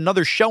happen with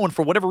another show, and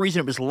for whatever reason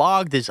it was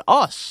logged as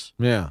us.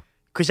 Yeah.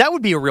 Because that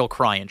would be a real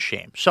crying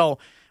shame. So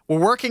we're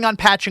working on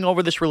patching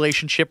over this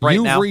relationship now.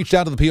 You've reached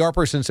out to the PR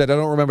person and said, I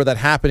don't remember that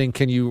happening.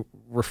 Can you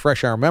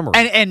refresh our memory?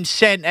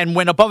 And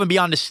went above and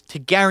beyond to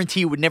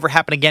guarantee it would never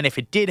happen again. If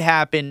it did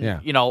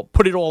happen,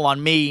 put it all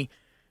on me.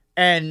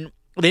 And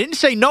they didn't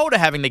say no to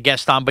having the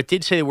guest on, but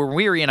did say they were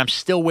weary, and I'm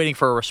still waiting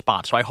for a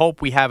response. So I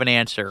hope we have an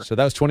answer. So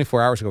that was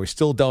 24 hours ago. We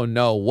still don't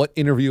know what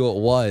interview it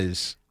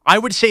was. I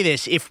would say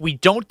this. If we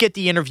don't get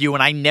the interview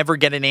and I never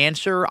get an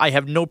answer, I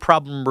have no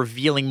problem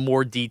revealing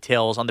more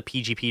details on the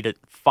PGP that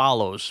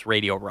follows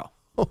Radio Row.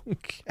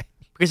 Okay.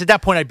 Because at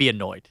that point, I'd be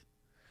annoyed.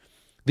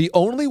 The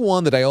only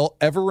one that I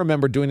ever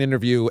remember doing an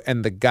interview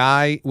and the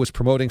guy was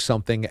promoting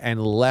something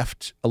and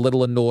left a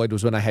little annoyed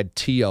was when I had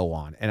T.O.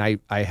 on. And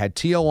I had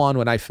T.O. on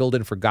when I filled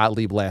in for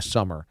Gottlieb last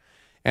summer.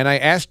 And I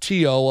asked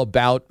T.O.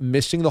 about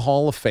missing the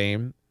Hall of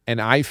Fame,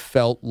 and I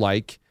felt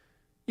like,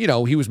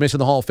 he was missing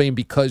the Hall of Fame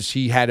because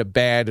he had a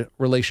bad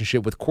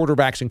relationship with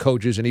quarterbacks and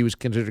coaches, and he was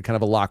considered kind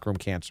of a locker room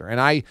cancer. And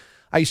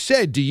I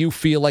said, do you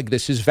feel like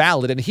this is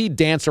valid? And he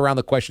danced around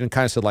the question and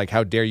kind of said, like,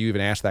 how dare you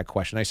even ask that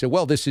question? I said,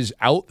 well, this is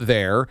out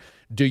there.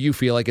 Do you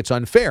feel like it's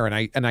unfair?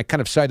 And I kind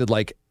of cited,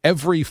 like,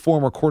 every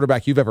former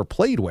quarterback you've ever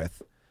played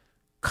with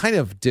kind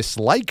of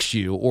dislikes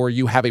you or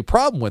you have a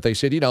problem with. I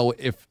said,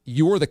 if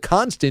you're the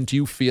constant,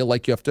 you feel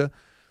like you have to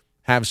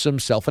have some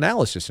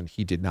self-analysis. And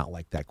he did not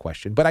like that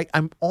question. But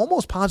I'm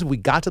almost positive we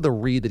got to the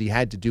read that he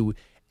had to do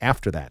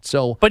after that.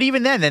 So, but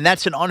even then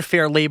that's an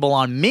unfair label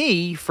on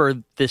me for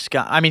this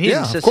guy. I mean, he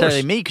didn't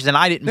necessarily me because then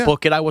I didn't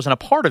book it. I wasn't a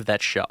part of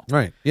that show.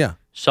 Right. Yeah.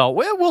 So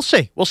we'll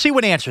see. We'll see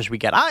what answers we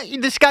get.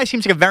 This guy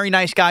seems like a very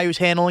nice guy who's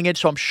handling it,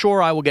 so I'm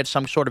sure I will get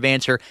some sort of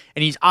answer.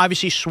 And he's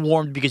obviously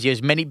swarmed because he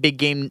has many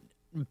big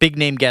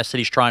name guests that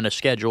he's trying to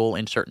schedule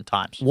in certain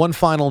times. One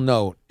final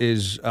note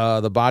is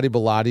the Body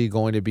Bilotti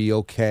going to be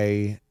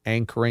okay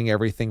anchoring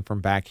everything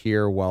from back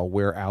here while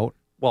we're out?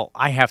 Well,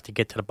 I have to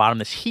get to the bottom of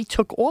this. He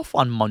took off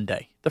on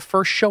Monday, the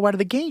first show out of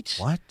the gates.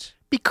 What?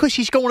 Because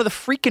he's going to the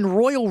freaking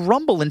Royal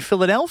Rumble in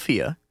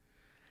Philadelphia.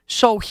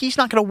 So he's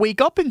not going to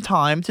wake up in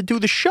time to do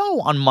the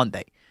show on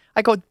Monday.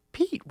 I go,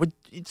 Pete,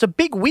 it's a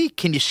big week.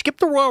 Can you skip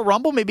the Royal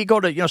Rumble? Maybe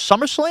go to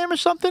SummerSlam or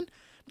something?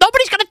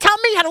 Nobody's going to tell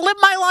me how to live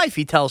my life,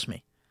 he tells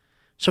me.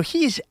 So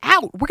he is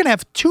out. We're going to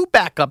have two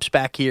backups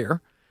back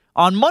here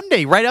on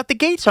Monday, right out the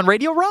gates on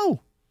Radio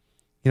Row.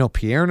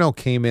 Pierno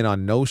came in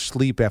on no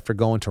sleep after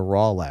going to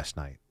Raw last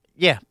night.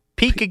 Yeah,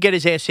 Pete could get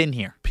his ass in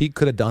here. Pete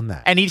could have done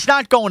that. And he's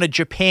not going to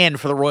Japan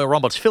for the Royal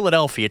Rumble. It's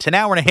Philadelphia. It's an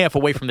hour and a half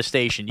away from the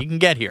station. You can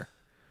get here.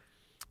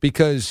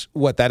 Because,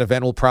 that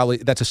event will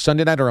that's a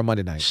Sunday night or a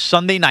Monday night?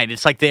 Sunday night.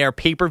 It's like their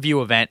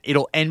pay-per-view event.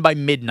 It'll end by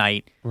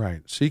midnight.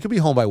 Right. So you could be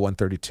home by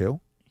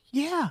 1:32.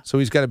 Yeah. So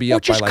he's got to be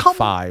up by like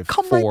 5, 4.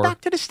 Come right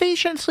back to the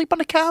station and sleep on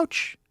the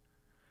couch.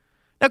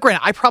 Now,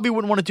 granted, I probably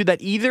wouldn't want to do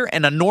that either.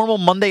 And a normal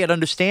Monday, I'd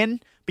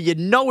understand. But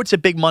it's a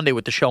big Monday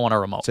with the show on our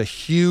remote. It's a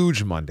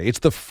huge Monday. It's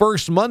the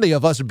first Monday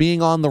of us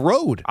being on the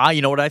road.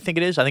 You know what I think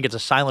it is? I think it's a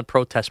silent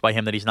protest by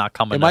him that he's not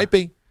coming. It might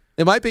be.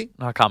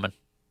 Not coming.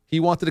 He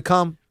wanted to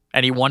come.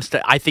 And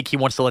I think he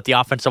wants to let the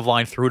offensive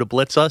line through to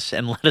blitz us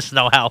and let us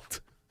know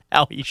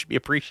how he should be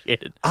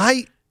appreciated.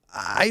 I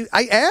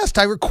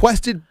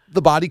requested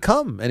the body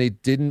come, and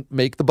it didn't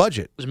make the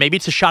budget. Maybe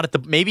it's a shot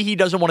at maybe he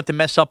doesn't want it to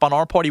mess up on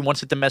our part. He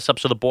wants it to mess up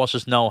so the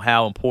bosses know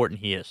how important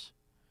he is.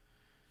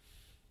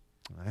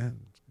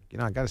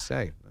 I got to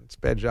say, it's a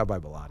bad job by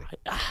Bilotti.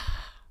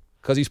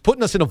 Because he's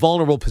putting us in a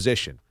vulnerable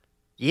position.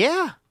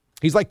 Yeah.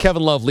 He's like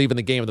Kevin Love leaving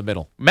the game in the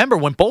middle. Remember,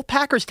 when both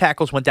Packers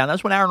tackles went down,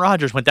 that's when Aaron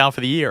Rodgers went down for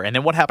the year. And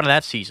then what happened in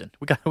that season?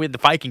 We had the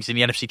Vikings in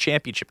the NFC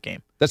Championship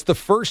game. That's the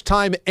first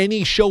time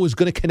any show is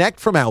going to connect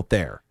from out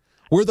there.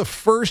 We're the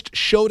first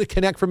show to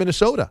connect from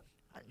Minnesota.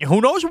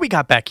 Who knows what we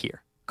got back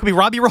here? Could be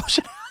Robbie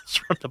Rosenhaus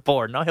from the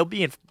board. No, he'll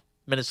be in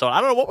Minnesota.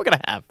 I don't know what we're going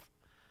to have.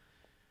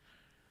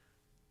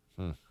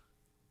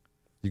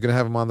 You going to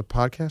have him on the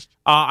podcast?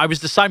 I was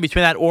deciding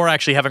between that or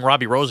actually having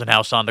Robbie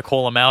Rosenhaus on to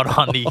call him out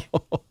on the...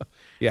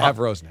 Yeah, have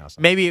Rosenhaus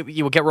on. Maybe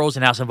you will get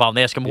Rosenhaus involved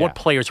and ask him what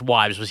players'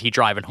 wives was he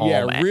driving home.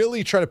 Yeah,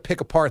 really try to pick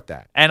apart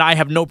that. And I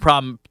have no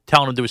problem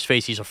telling him to his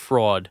face he's a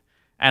fraud.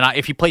 And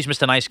if he plays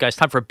Mr. Nice Guy, it's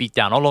time for a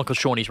beatdown. Old Uncle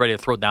Sean, he's ready to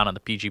throw down on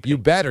the PGP. You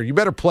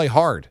better play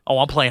hard. Oh,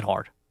 I'm playing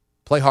hard.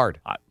 Play hard.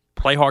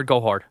 Play hard,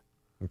 go hard.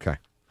 Okay.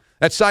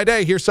 That's Side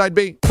A. Here's Side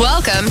B.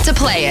 Welcome to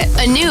Play It,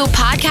 a new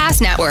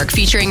podcast network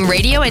featuring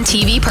radio and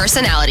TV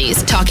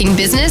personalities talking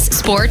business,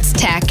 sports,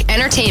 tech,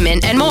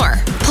 entertainment, and more.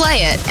 Play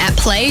it at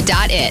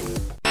play.it.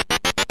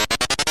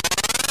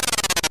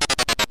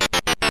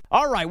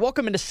 All right,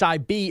 welcome into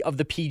Side B of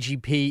the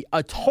PGP,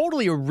 a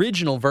totally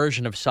original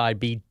version of Side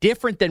B,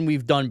 different than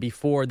we've done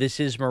before. This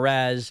is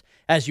Mraz,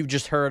 as you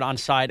just heard on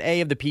Side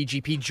A of the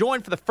PGP,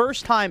 joined for the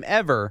first time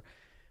ever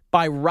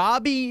by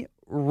Robbie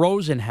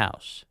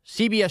Rosenhaus,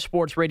 CBS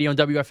Sports Radio and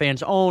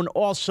WFAN's own.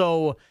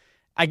 Also,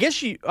 I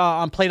guess you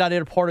on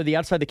Play.it, part of the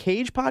Outside the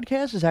Cage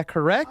podcast. Is that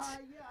correct?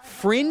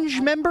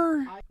 Fringe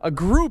member? A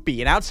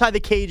groupie, an Outside the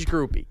Cage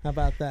groupie. How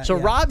about that? So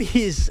yeah. Robbie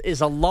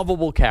is a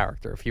lovable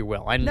character, if you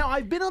will. And Now,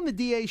 I've been on the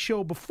DA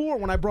show before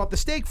when I brought the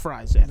steak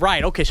fries in.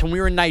 right, okay, so when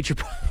we were in night, you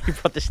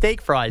brought the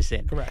steak fries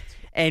in. Correct.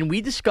 And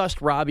we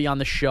discussed Robbie on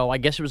the show, I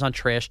guess it was on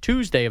Trash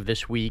Tuesday of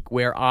this week,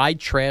 where I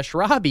trashed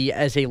Robbie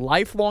as a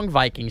lifelong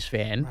Vikings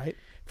fan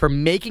for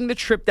making the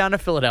trip down to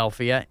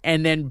Philadelphia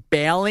and then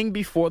bailing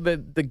before the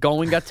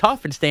going got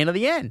tough and staying to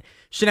the end.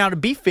 So now, to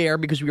be fair,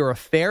 because we were a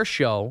fair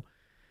show,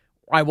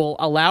 I will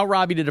allow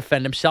Robbie to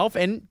defend himself,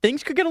 and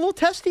things could get a little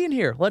testy in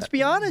here. Let's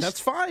be honest. That's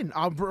fine.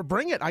 I'll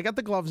bring it. I got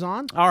the gloves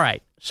on. All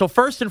right. So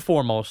first and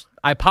foremost,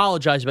 I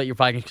apologize about your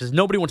Vikings because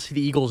nobody wants to see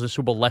the Eagles in the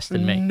Super Bowl less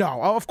than me.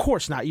 No, of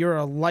course not. You're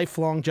a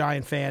lifelong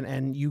Giant fan,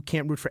 and you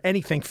can't root for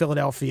anything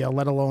Philadelphia,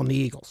 let alone the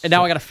Eagles. And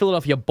now I got a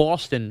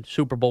Philadelphia-Boston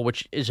Super Bowl,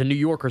 which is a New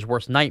Yorker's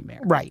worst nightmare.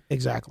 Right,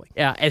 exactly.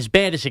 Yeah, as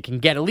bad as it can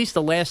get. At least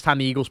the last time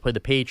the Eagles played the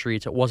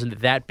Patriots, it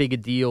wasn't that big a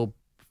deal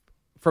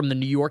from the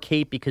New York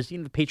hate because the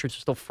Patriots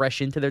are still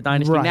fresh into their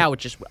dynasty. Right. Now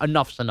it's just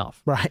enough's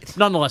enough. Right.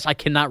 Nonetheless, I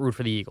cannot root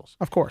for the Eagles.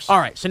 Of course. All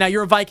right, so now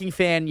you're a Viking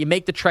fan. You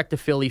make the trek to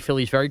Philly.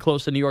 Philly's very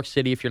close to New York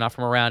City. If you're not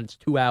from around, it's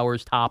 2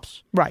 hours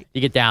tops. Right.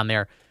 You get down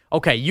there.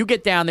 Okay, you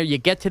get down there. You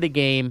get to the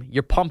game.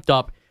 You're pumped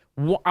up.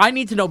 I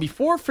need to know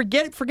before.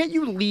 Forget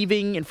you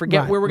leaving and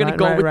forget where we're going to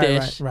go with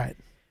this. Right.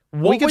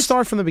 What We can was-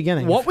 start from the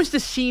beginning. What was the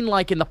scene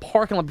like in the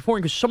parking lot before?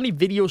 Because so many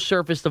videos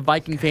surfaced of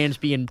Viking fans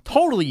being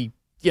totally,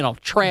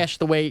 trashed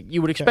the way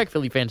you would expect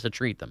Philly fans to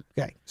treat them.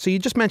 Okay, so you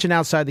just mentioned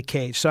Outside the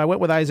Cage. So I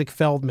went with Isaac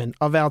Feldman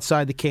of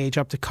Outside the Cage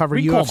up to cover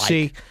We can call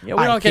UFC. Mike. Yeah,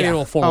 we're not getting a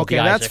little formal with Okay,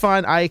 the that's Isaac.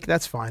 fine. Ike,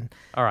 that's fine.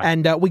 All right.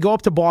 And we go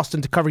up to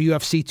Boston to cover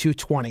UFC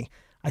 220.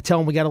 I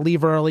tell him we got to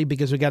leave early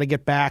because we got to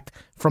get back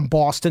from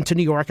Boston to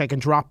New York. I can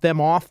drop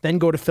them off, then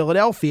go to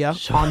Philadelphia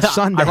on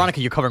Sunday.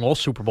 Ironically, you're covering all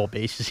Super Bowl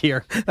bases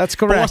here. That's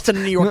correct. Boston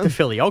and New York to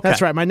Philly. Okay.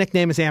 That's right. My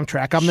nickname is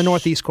Amtrak. I'm the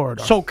Northeast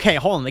Corridor. So, okay,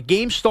 hold on. The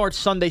game starts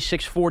Sunday,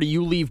 6:40.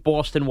 You leave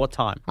Boston what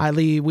time?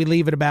 We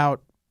leave at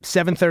about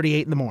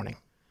 7:38 in the morning.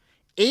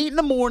 8 in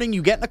the morning,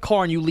 you get in the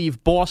car and you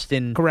leave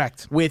Boston.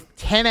 Correct. With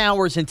 10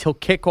 hours until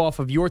kickoff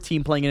of your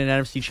team playing in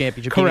an NFC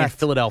championship game in Correct.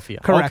 Philadelphia.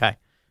 Correct. Okay.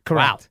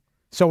 Correct. Wow.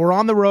 So we're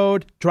on the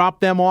road,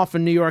 drop them off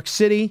in New York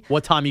City.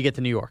 What time you get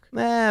to New York?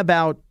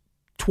 About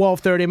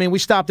 12:30. I mean, we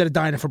stopped at a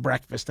diner for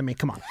breakfast. I mean,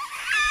 come on.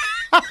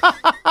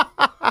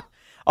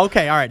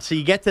 Okay, all right. So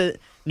you get to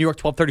New York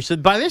 12:30. So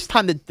by this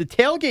time, the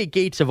tailgate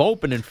gates have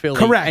opened in Philly.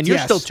 Correct, And you're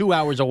yes. still 2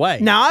 hours away.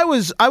 Now, I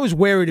was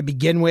wary to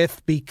begin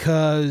with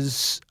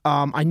because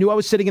I knew I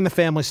was sitting in the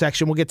family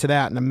section. We'll get to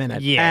that in a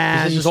minute. Yeah,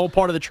 'cause And this is all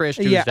part of the Trash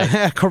Tuesday.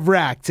 Yeah,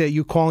 correct.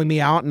 You calling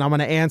me out, and I'm going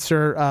to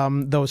answer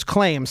those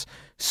claims.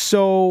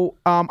 So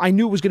I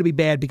knew it was going to be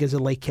bad because of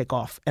the late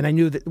kickoff, and I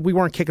knew that we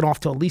weren't kicking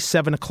off till at least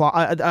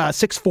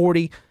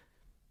 6:40.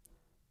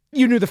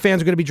 You knew the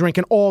fans were going to be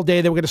drinking all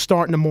day. They were going to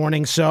start in the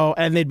morning,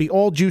 and they'd be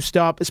all juiced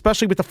up,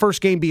 especially with the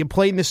first game being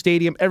played in the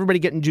stadium. Everybody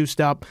getting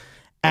juiced up,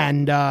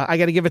 and I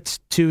got to give it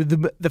to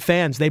the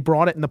fans. They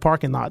brought it in the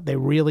parking lot. They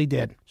really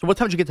did. So what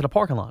time did you get to the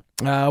parking lot?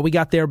 We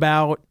got there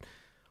about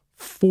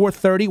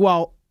 4:30.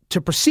 Well, to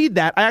precede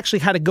that, I actually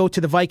had to go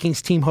to the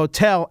Vikings team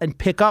hotel and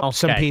pick up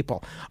some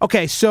people.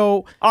 Okay,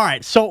 so... All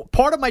right, so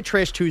part of my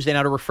Trash Tuesday,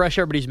 now to refresh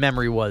everybody's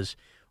memory, was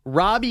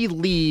Robbie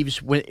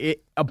leaves with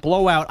a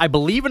blowout, I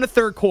believe in the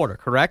third quarter,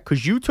 correct?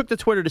 Because you took to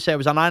Twitter to say it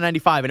was on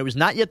I-95, and it was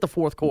not yet the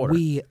fourth quarter.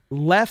 We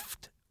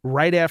left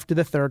right after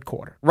the third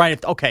quarter.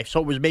 Right, okay, so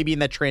it was maybe in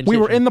that transition. We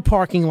were in the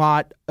parking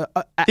lot.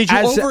 Did you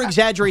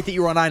over-exaggerate that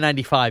you were on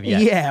I-95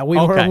 yet? Yeah,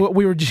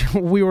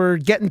 we were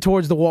getting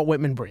towards the Walt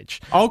Whitman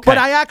Bridge. Okay. But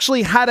I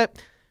actually had to...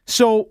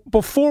 So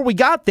before we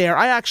got there,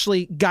 I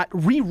actually got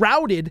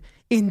rerouted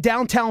in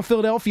downtown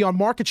Philadelphia on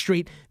Market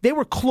Street. They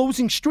were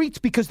closing streets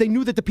because they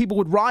knew that the people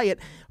would riot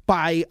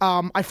by,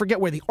 I forget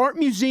where, the Art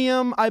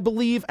Museum, I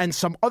believe, and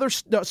some other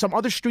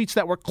streets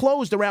that were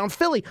closed around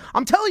Philly.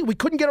 I'm telling you, we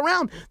couldn't get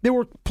around. There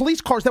were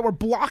police cars that were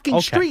blocking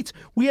streets.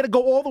 We had to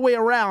go all the way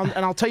around,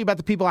 and I'll tell you about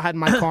the people I had in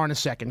my car in a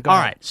second. Go All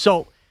ahead. right,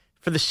 so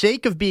for the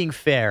sake of being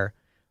fair,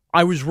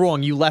 I was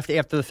wrong. You left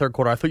after the third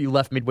quarter. I thought you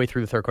left midway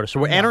through the third quarter.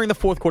 So we're entering the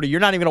fourth quarter. You're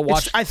not even going to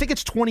watch. I think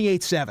it's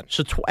 28-7.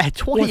 So at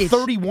 28,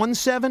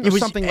 31-7 or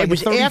something like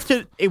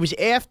that. It was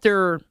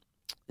after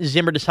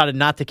Zimmer decided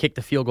not to kick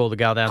the field goal to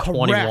go down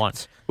 21,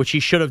 which he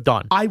should have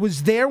done. I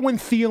was there when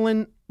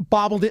Thielen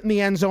bobbled it in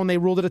the end zone. They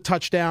ruled it a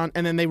touchdown,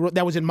 and then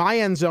that was in my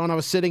end zone. I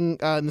was sitting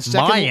in the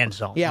second. My end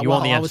zone. Yeah,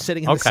 I was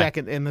sitting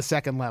in the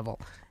second level,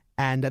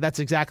 and that's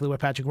exactly where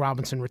Patrick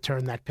Robinson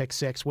returned that pick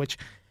six, which.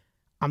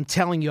 I'm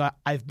telling you,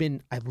 I've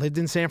lived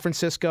in San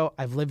Francisco,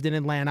 I've lived in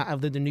Atlanta,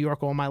 I've lived in New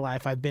York all my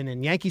life. I've been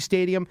in Yankee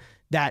Stadium.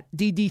 That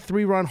DD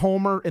 3-run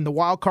homer in the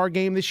wild card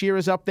game this year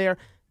is up there.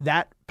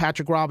 That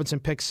Patrick Robinson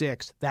pick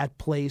six, that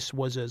place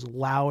was as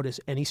loud as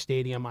any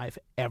stadium I've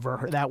ever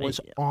heard. That was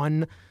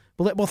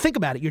Well, think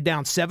about it. You're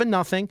down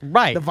 7-0.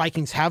 Right. The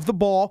Vikings have the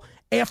ball.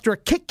 After a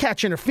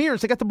kick-catch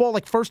interference, they got the ball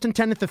like 1st and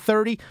 10 at the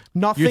 30.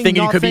 Nothing. You're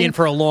thinking you could be in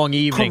for a long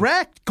evening.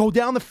 Correct. Go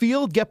down the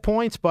field, get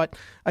points. But,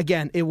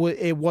 again, it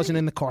wasn't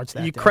in the cards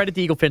that You day. credit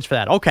the Eagle fans for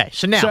that. Okay,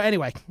 so now. So,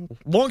 anyway.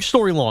 Long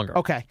story longer.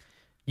 Okay.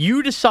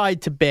 You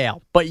decide to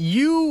bail. But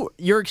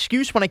your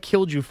excuse when I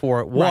killed you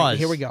for it was. Right,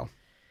 here we go.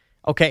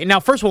 Okay, now,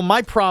 first of all,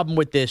 my problem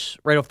with this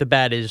right off the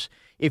bat is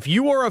if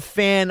you are a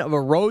fan of a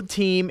road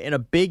team in a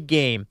big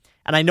game,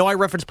 and I know I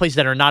reference places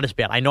that are not as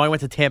bad. I know I went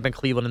to Tampa and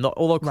Cleveland, and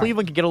although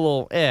Cleveland can get a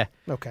little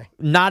okay,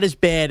 not as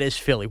bad as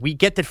Philly. We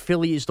get that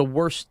Philly is the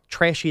worst,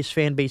 trashiest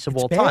fan base of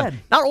all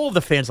time. Not all of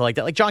the fans are like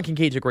that. Like John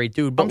Kincaid's a great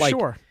dude, but I'm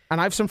sure. And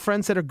I have some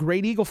friends that are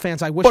great Eagle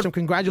fans. I wish them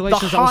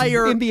congratulations. I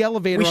was in the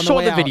elevator on the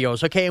way out. We saw the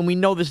videos, okay, and we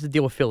know this is the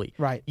deal with Philly.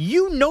 Right.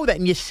 You know that,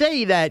 and you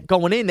say that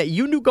going in, that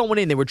you knew going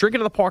in, they were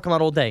drinking in the parking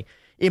lot all day.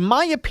 In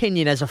my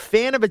opinion, as a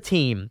fan of a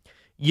team,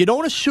 you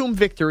don't assume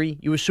victory.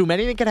 You assume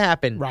anything can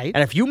happen. Right.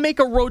 And if you make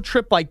a road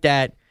trip like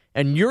that,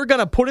 and you're going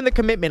to put in the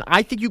commitment,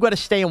 I think you got to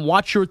stay and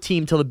watch your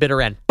team till the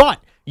bitter end.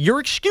 But your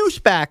excuse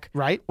back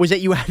was that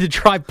you had to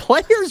drive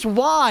players'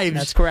 wives.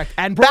 That's correct.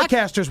 And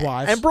broadcasters'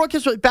 wives. And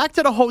broadcasters back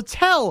to the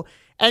hotel.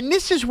 And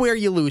this is where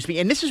you lose me.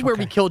 And this is where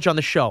we killed you on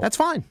the show. That's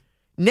fine.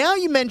 Now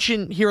you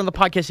mentioned here on the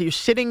podcast that you're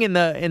sitting in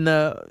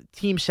the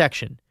team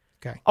section.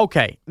 Okay.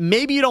 Okay.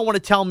 Maybe you don't want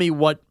to tell me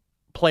what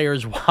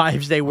players'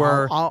 wives they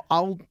were.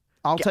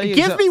 I'll tell you.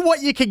 Give me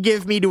what you could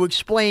give me to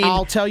explain.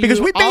 I'll tell you because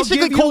we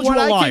basically called you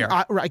a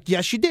liar. Right?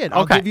 Yes, you did.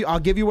 Okay. I'll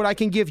give you what I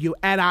can give you,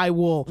 and I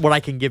will. What I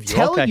can give you.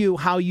 Tell you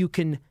how you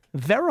can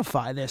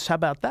verify this. How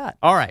about that?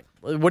 All right.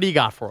 What do you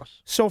got for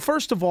us? So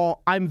first of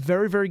all, I'm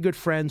very, very good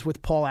friends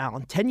with Paul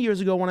Allen. 10 years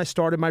ago, when I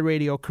started my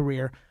radio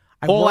career,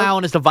 Paul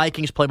Allen is the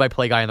Vikings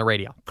play-by-play guy on the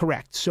radio.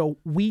 Correct. So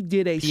we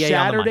did a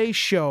Saturday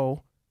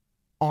show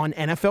on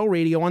NFL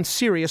radio on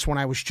Sirius when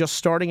I was just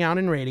starting out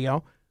in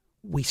radio.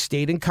 We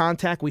stayed in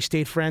contact. We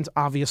stayed friends.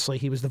 Obviously,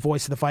 he was the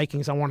voice of the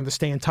Vikings. I wanted to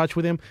stay in touch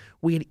with him.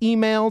 We had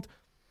emailed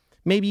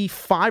maybe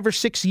 5 or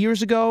 6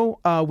 years ago.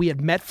 We had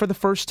met for the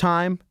first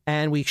time,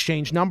 and we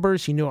exchanged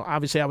numbers. He knew,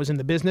 obviously, I was in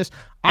the business.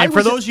 And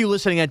for those of you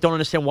listening that don't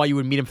understand why you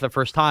would meet him for the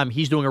first time,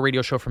 he's doing a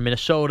radio show from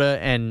Minnesota,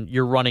 and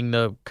you're running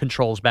the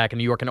controls back in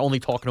New York and only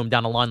talking to him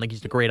down the line like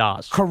he's the great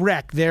Oz.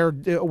 Correct. We're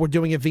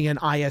doing it via an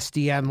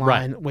ISDN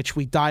line, which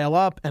we dial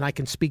up, and I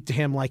can speak to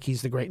him like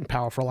he's the great and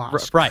powerful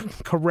Oz. Right.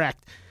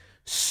 Correct.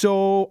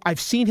 So I've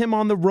seen him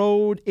on the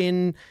road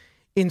in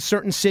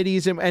certain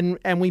cities,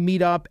 and we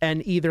meet up,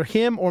 and either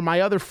him or my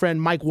other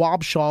friend, Mike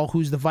Wobschall,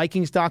 who's the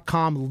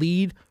Vikings.com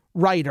lead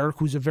writer,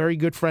 who's a very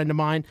good friend of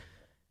mine,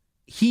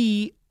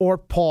 he or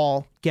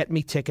Paul get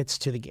me tickets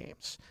to the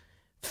games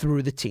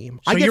through the team.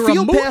 So I get you're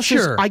field a moocher.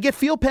 passes. I get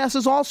field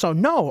passes also.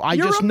 No, I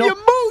just know.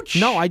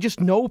 No, I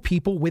just know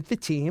people with the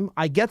team.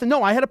 I get them.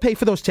 No, I had to pay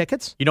for those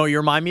tickets. You know what you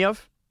remind me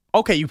of?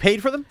 Okay, you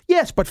paid for them?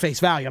 Yes, but face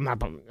value. It's not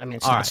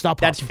StubHub.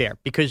 That's fair,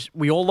 because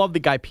we all love the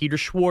guy. Peter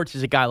Schwartz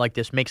is a guy like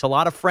this. Makes a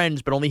lot of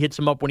friends, but only hits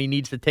them up when he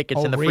needs the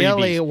tickets and the freebies.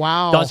 Really?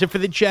 Wow. Does it for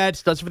the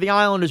Jets, does it for the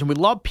Islanders, and we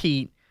love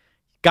Pete.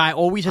 Guy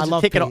always has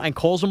a ticket and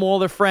calls them all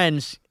their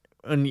friends,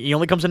 and he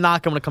only comes to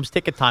knock them when it comes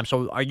ticket time.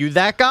 So are you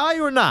that guy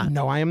or not?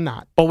 No, I am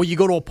not. But will you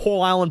go to a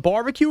Paul Allen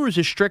barbecue, or is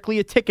it strictly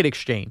a ticket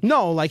exchange?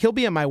 No, like he'll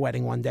be at my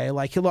wedding one day.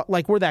 Like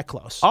we're that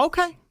close.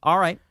 Okay. All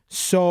right.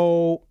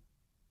 So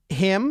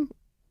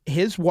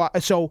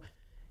so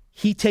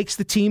he takes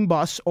the team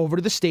bus over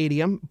to the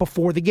stadium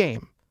before the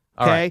game,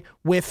 okay,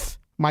 with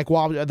Mike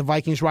Wahl, the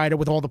Vikings writer,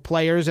 with all the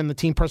players and the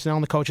team personnel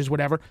and the coaches,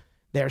 whatever.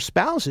 Their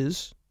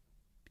spouses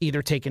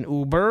either take an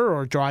Uber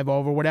or drive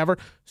over, whatever.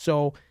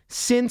 So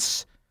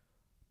since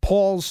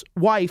Paul's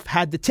wife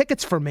had the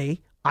tickets for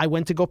me, I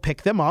went to go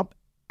pick them up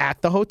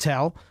at the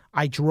hotel.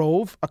 I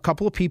drove a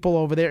couple of people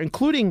over there,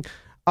 including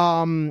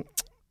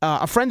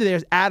a friend of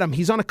theirs, Adam.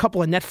 He's on a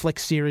couple of Netflix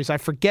series. I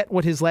forget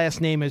what his last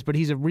name is, but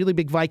he's a really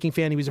big Viking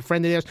fan. He was a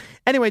friend of theirs.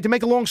 Anyway, to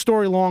make a long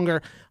story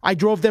longer, I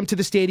drove them to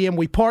the stadium.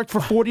 We parked for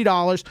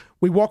 $40.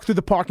 We walked through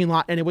the parking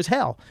lot, and it was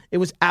hell. It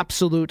was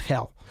absolute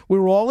hell. We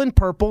were all in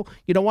purple.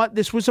 You know what?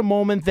 This was a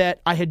moment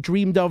that I had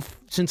dreamed of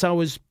since I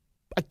was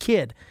a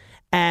kid.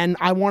 And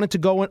I wanted to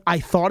go in. I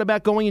thought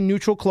about going in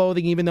neutral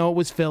clothing, even though it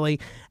was Philly.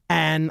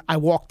 And I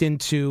walked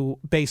into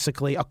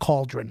basically a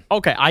cauldron.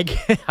 Okay, I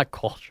get a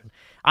cauldron.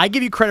 I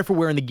give you credit for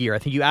wearing the gear. I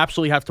think you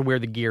absolutely have to wear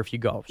the gear if you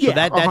go. So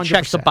that 100%.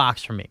 checks the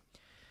box for me.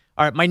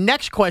 All right, my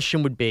next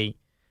question would be,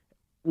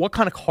 what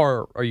kind of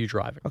car are you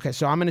driving? Okay,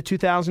 so I'm in a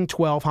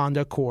 2012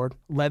 Honda Accord,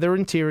 leather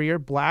interior,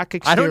 black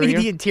exterior. I don't need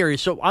the interior,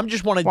 so I'm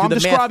just want to do the math. I'm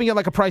describing it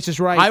like a Price is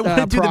Right. I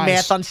want to do the price.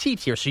 math on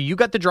seats here. So you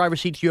got the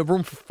driver's seats. You have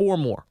room for 4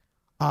 more.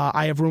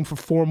 I have room for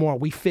 4 more.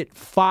 We fit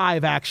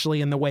 5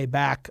 actually in the way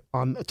back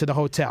to the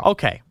hotel.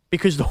 Okay,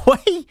 because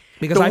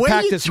I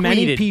packed as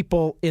many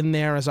people in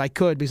there as I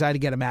could because I had to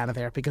get them out of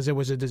there because it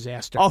was a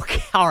disaster.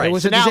 Okay, all right. It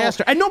was a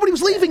disaster. And nobody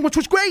was leaving, which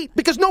was great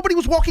because nobody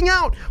was walking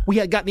out. We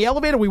had got in the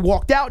elevator, we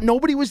walked out,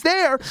 nobody was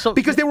there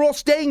because they were all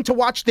staying to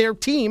watch their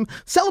team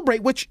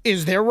celebrate, which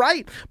is their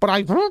right. But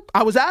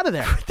I was out of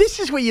there. This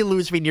is where you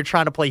lose me and you're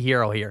trying to play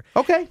hero here.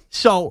 Okay.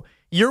 So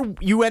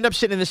You end up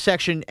sitting in this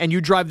section and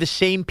you drive the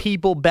same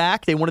people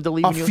back. They wanted to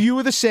leave. A few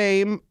of the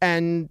same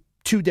and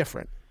two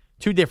different.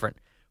 Two different.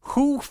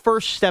 Who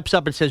first steps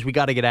up and says we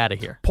got to get out of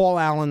here? Paul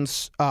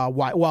Allen's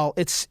wife. Well,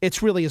 it's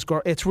really his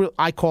girl.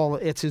 I call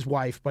it's his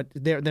wife, but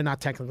they're not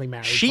technically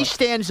married. She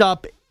stands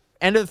up.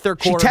 End of the third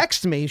quarter. She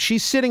texts me.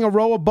 She's sitting a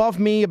row above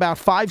me, about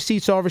 5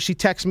 seats over. She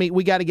texts me,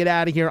 "We got to get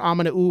out of here. I'm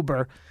going to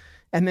Uber."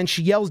 And then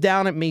she yells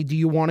down at me, "Do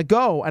you want to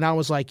go?" And I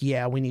was like,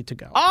 "Yeah, we need to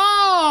go."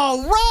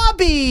 Oh,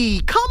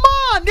 Robbie, come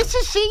on! This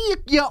is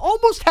you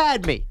almost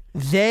had me.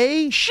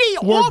 She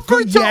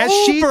offered to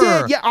yes, Uber. She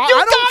did. Yeah,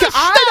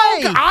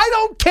 I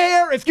don't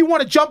care if you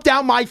want to jump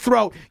down my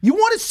throat. You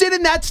want to sit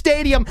in that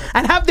stadium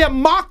and have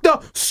them mock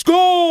the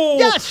skull.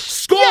 Yes,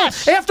 skull.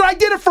 yes. After I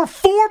did it for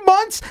 4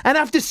 months and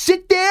have to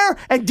sit there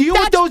and deal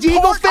with those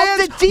Eagle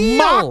fans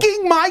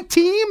mocking my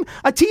team,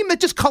 a team that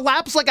just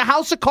collapsed like a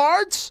house of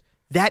cards.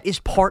 That is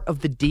part of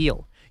the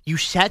deal. You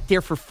sat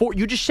there for 4.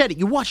 You just said it.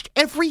 You watched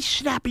every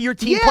snap of your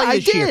team play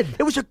this year.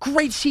 It was a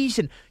great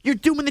season. You're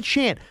doing the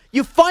chant.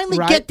 You finally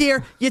get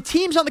there. Your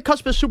team's on the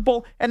cusp of the Super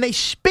Bowl, and they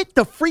spit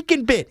the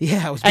freaking bit.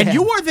 Yeah, it was and bad.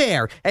 you are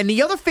there, and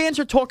the other fans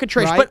are talking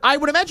trash. Right. But I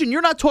would imagine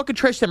you're not talking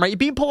trash to them, right? You're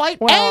being polite,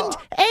 well,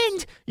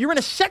 and you're in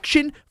a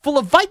section full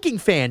of Viking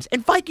fans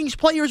and Vikings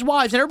players'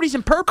 wives, and everybody's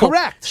in purple.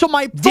 Correct. So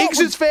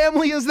Diggs'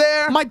 family is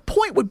there. My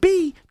point would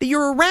be that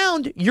you're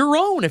around your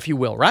own, if you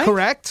will, right?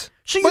 Correct.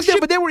 So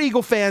but there were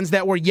Eagle fans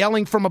that were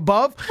yelling from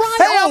above, right.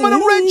 "Hey, I'm going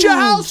to rent your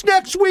house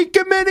next week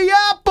in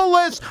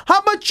Minneapolis.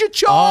 How much you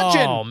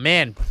charging?" Oh,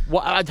 man.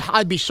 Well,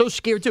 I'd be so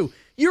scared, too.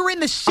 You're in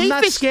the safest.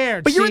 I'm not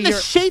scared. But you're in the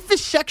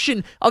safest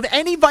section of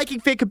any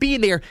Viking fan could be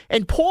in there.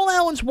 And Paul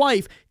Allen's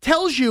wife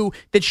tells you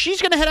that she's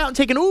going to head out and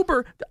take an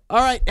Uber. All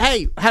right,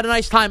 hey, had a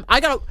nice time.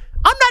 I'm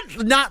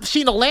not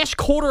seeing the last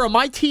quarter of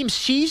my team's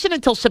season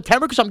until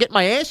September because I'm getting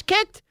my ass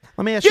kicked.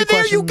 Let me ask you a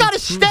question. You got to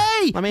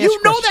stay. Let me ask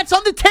you know that's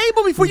on the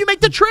table before you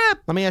make the trip.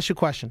 Let me ask you a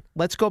question.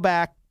 Let's go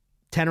back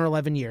 10 or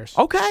 11 years.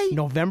 Okay.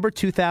 November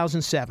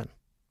 2007.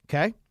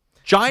 Okay?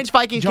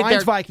 Giants-Vikings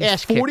get their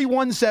ass kicked.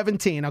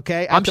 41-17,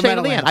 okay? I'm staying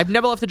to the end. I've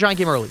never left the Giant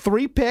game early.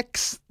 3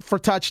 picks for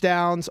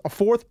touchdowns, a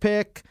 4th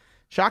pick,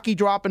 Shockey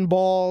dropping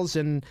balls,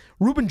 and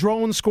Reuben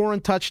Drone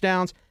scoring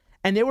touchdowns.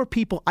 And there were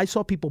I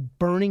saw people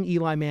burning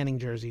Eli Manning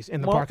jerseys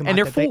in the parking lot. And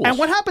they're fools. And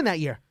what happened that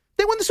year?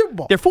 They won the Super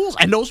Bowl. They're fools.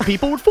 And those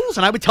people were fools.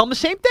 And I would tell them the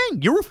same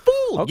thing. You're a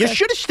fool. Okay. You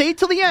should have stayed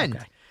till the end.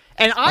 Okay.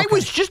 And I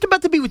was just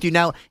about to be with you.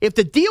 Now, if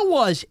the deal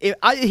was,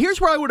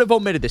 here's where I would have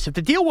omitted this. If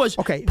the deal was,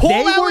 they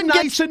Paul were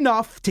nice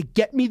enough to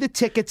get me the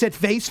tickets at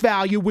face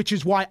value, which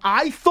is why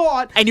I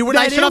thought and you were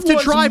nice enough to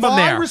drive them there.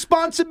 It was my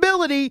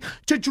responsibility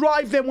to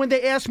drive them when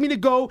they asked me to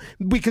go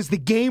because the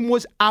game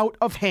was out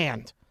of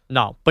hand.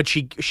 No, but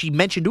she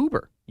mentioned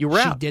Uber. You were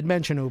out. She did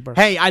mention Uber.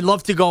 Hey, I'd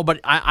love to go,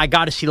 but I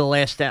got to see the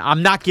last day.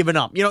 I'm not giving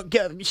up.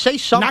 Say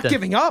something. Not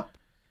giving up.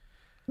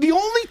 The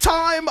only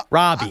time...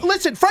 Robbie.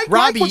 Listen, Frank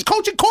Reich was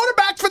coaching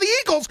quarterbacks for the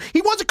Eagles.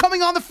 He wasn't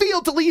coming on the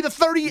field to lead a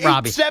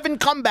 38-7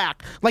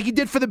 comeback like he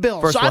did for the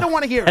Bills. First so of all, I don't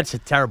want to hear that's it.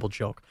 That's a terrible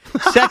joke.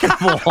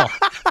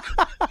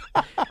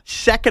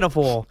 Second of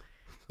all,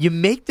 you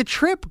make the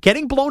trip.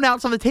 Getting blown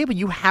out's on the table.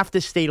 You have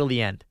to stay till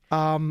the end.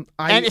 And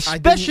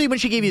especially when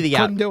she gave you the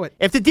out. Couldn't do it.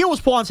 If the deal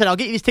was Paul and said, "I'll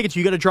get you these tickets,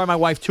 you got to drive my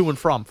wife to and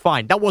from."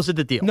 Fine, that wasn't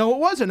the deal. No, it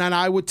wasn't, and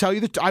I would tell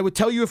you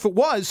if it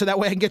was, so that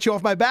way I can get you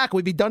off my back.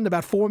 We'd be done in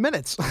about 4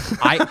 minutes.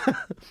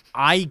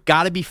 I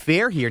got to be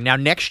fair here. Now,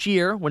 next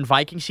year when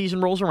Viking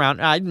season rolls around,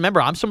 I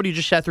remember I'm somebody who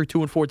just sat through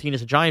 2-14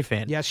 as a Giant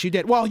fan. Yes, you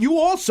did. Well, you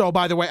also,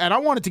 by the way, and I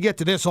wanted to get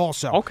to this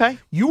also. Okay,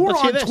 you were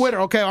on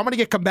Twitter. Okay, I'm going to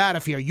get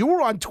combative here. You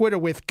were on Twitter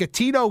with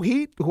Gatino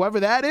Heat, whoever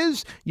that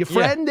is, your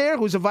friend there,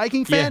 who's a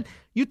Viking fan. Yeah.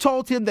 You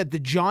told him that the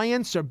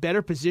Giants are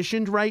better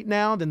positioned right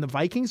now than the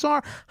Vikings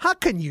are. How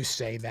can you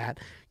say that?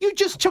 You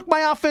just took my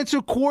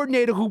offensive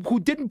coordinator who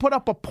didn't put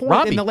up a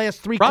point in the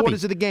last 3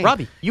 quarters of the game.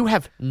 Robbie, you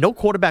have no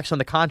quarterbacks on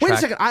the contract. Wait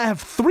a second. I have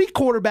 3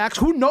 quarterbacks.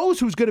 Who knows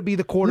who's going to be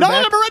the quarterback?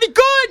 None of them are any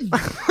good.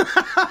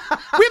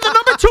 We have the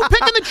number 2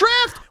 pick in the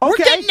draft. Okay. We're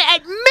getting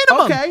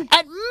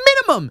at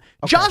minimum,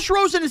 Josh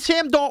Rosen and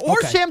Sam Darnold,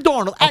 Sam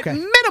Darnold at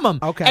minimum.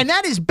 Okay. And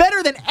that is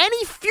better than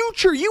any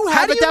future you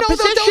have at that position.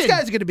 How do you know those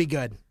guys are going to be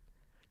good?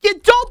 You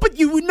don't, but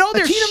you know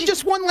there's... Keenum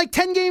just won like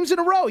 10 games in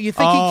a row. You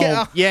think he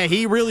can... Yeah,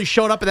 he really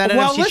showed up in that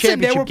NFC Championship game.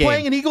 They were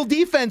playing an Eagle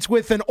defense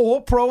with an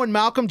All-Pro and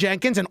Malcolm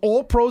Jenkins and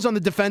All-Pros on the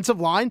defensive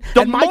line,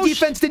 and my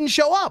defense didn't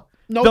show up.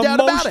 No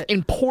doubt about it. The most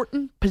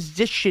important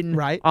position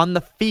on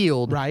the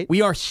field. Right.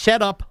 We are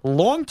set up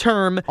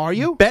long-term. Are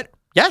you?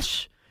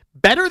 Yes.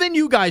 Better than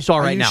you guys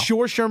are right now. Are you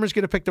sure Shermer's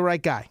going to pick the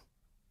right guy?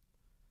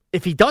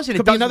 If he doesn't,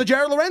 Could be another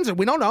Jared Lorenzo.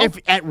 We don't know. If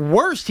at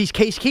worst, he's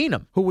Case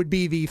Keenum. Who would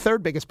be the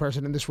 3rd biggest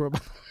person in this room.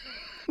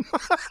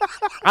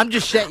 I'm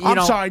just saying,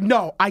 I'm sorry.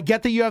 No, I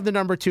get that you have the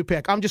number 2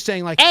 pick. I'm just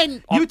saying,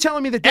 you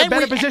telling me that they're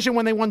better position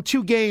when they won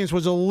 2 games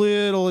was a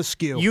little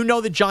askew. You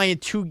know the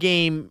Giant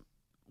 2-game,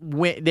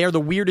 they're the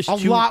weirdest. A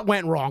lot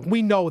went wrong.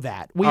 We know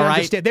that. We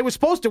understand. They were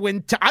supposed to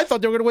win. I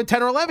thought they were going to win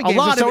 10 or 11 games,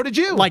 and so did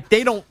you. Like,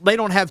 they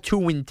don't have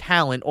 2-win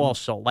talent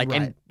also.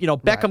 And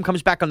Beckham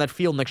comes back on that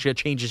field next year,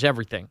 changes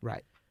everything.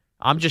 Right.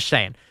 I'm just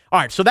saying. All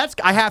right, so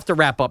I have to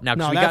wrap up now.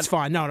 No, that's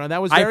fine. No,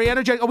 that was very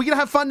energetic. Are we going to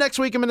have fun next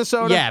week in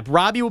Minnesota? Yeah,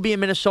 Robbie will be in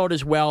Minnesota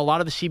as well. A lot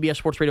of the CBS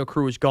Sports Radio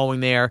crew is going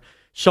there.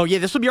 So, yeah,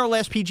 this will be our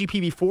last PGP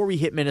before we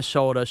hit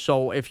Minnesota.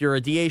 So if you're a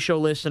DA show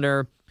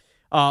listener,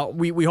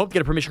 we hope to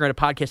get a Permission Granted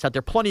podcast out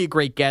there. Plenty of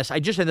great guests. I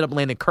just ended up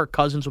landing Kirk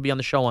Cousins will be on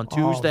the show on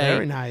Tuesday.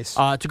 Very nice.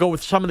 To go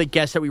with some of the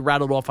guests that we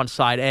rattled off on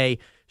Side A.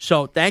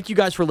 So thank you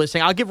guys for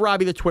listening. I'll give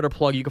Robbie the Twitter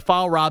plug. You can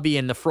follow Robbie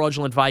and the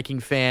Fraudulent Viking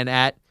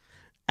Fan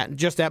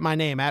just at my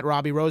name, at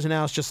Robbie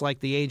Rosenhaus, just like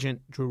the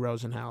agent Drew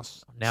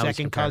Rosenhaus. Now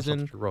second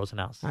cousin. Drew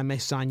Rosenhaus. I may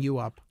sign you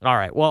up. All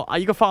right. Well,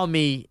 you can follow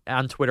me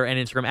on Twitter and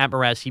Instagram at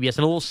MarazCBS. And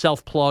a little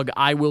self-plug,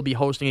 I will be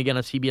hosting again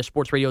on CBS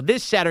Sports Radio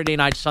this Saturday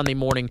night, Sunday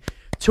morning,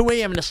 2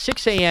 a.m. to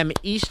 6 a.m.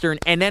 Eastern,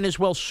 and then as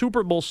well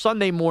Super Bowl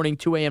Sunday morning,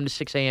 2 a.m. to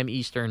 6 a.m.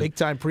 Eastern.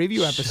 Big-time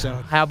preview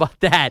episode. How about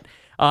that?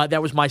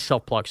 That was my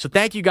self-plug. So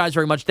thank you guys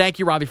very much. Thank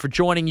you, Robbie, for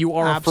joining. You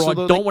are a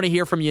fraud. Don't want to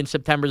hear from you in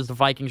September as the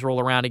Vikings roll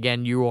around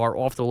again. You are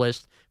off the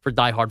list for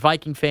diehard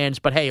Viking fans.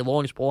 But, hey, as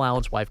long as Paul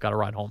Allen's wife got a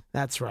ride home.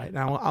 That's right.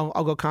 Now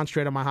I'll go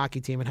concentrate on my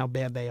hockey team and how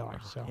bad they are.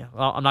 So yeah,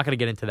 well, I'm not going to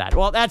get into that.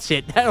 Well, that's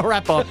it. That'll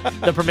wrap up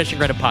the Permission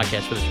Granted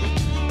podcast for this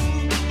week.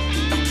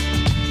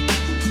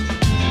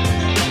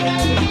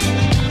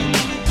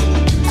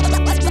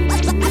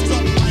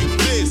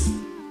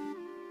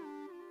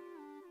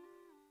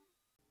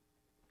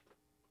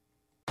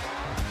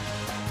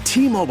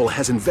 T-Mobile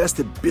has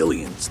invested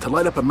billions to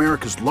light up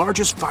America's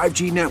largest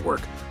 5G network,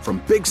 from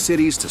big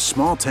cities to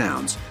small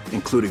towns,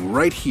 including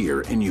right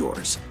here in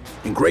yours.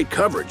 And great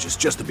coverage is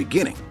just the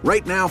beginning.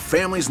 Right now,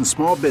 families and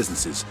small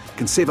businesses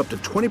can save up to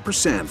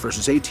 20%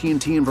 versus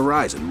AT&T and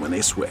Verizon when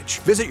they switch.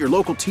 Visit your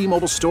local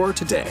T-Mobile store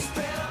today.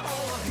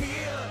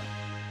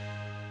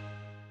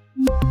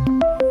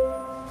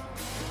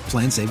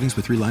 Plan savings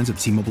with 3 lines of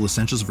T-Mobile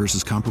Essentials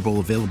versus comparable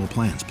available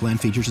plans. Plan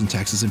features and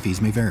taxes and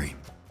fees may vary.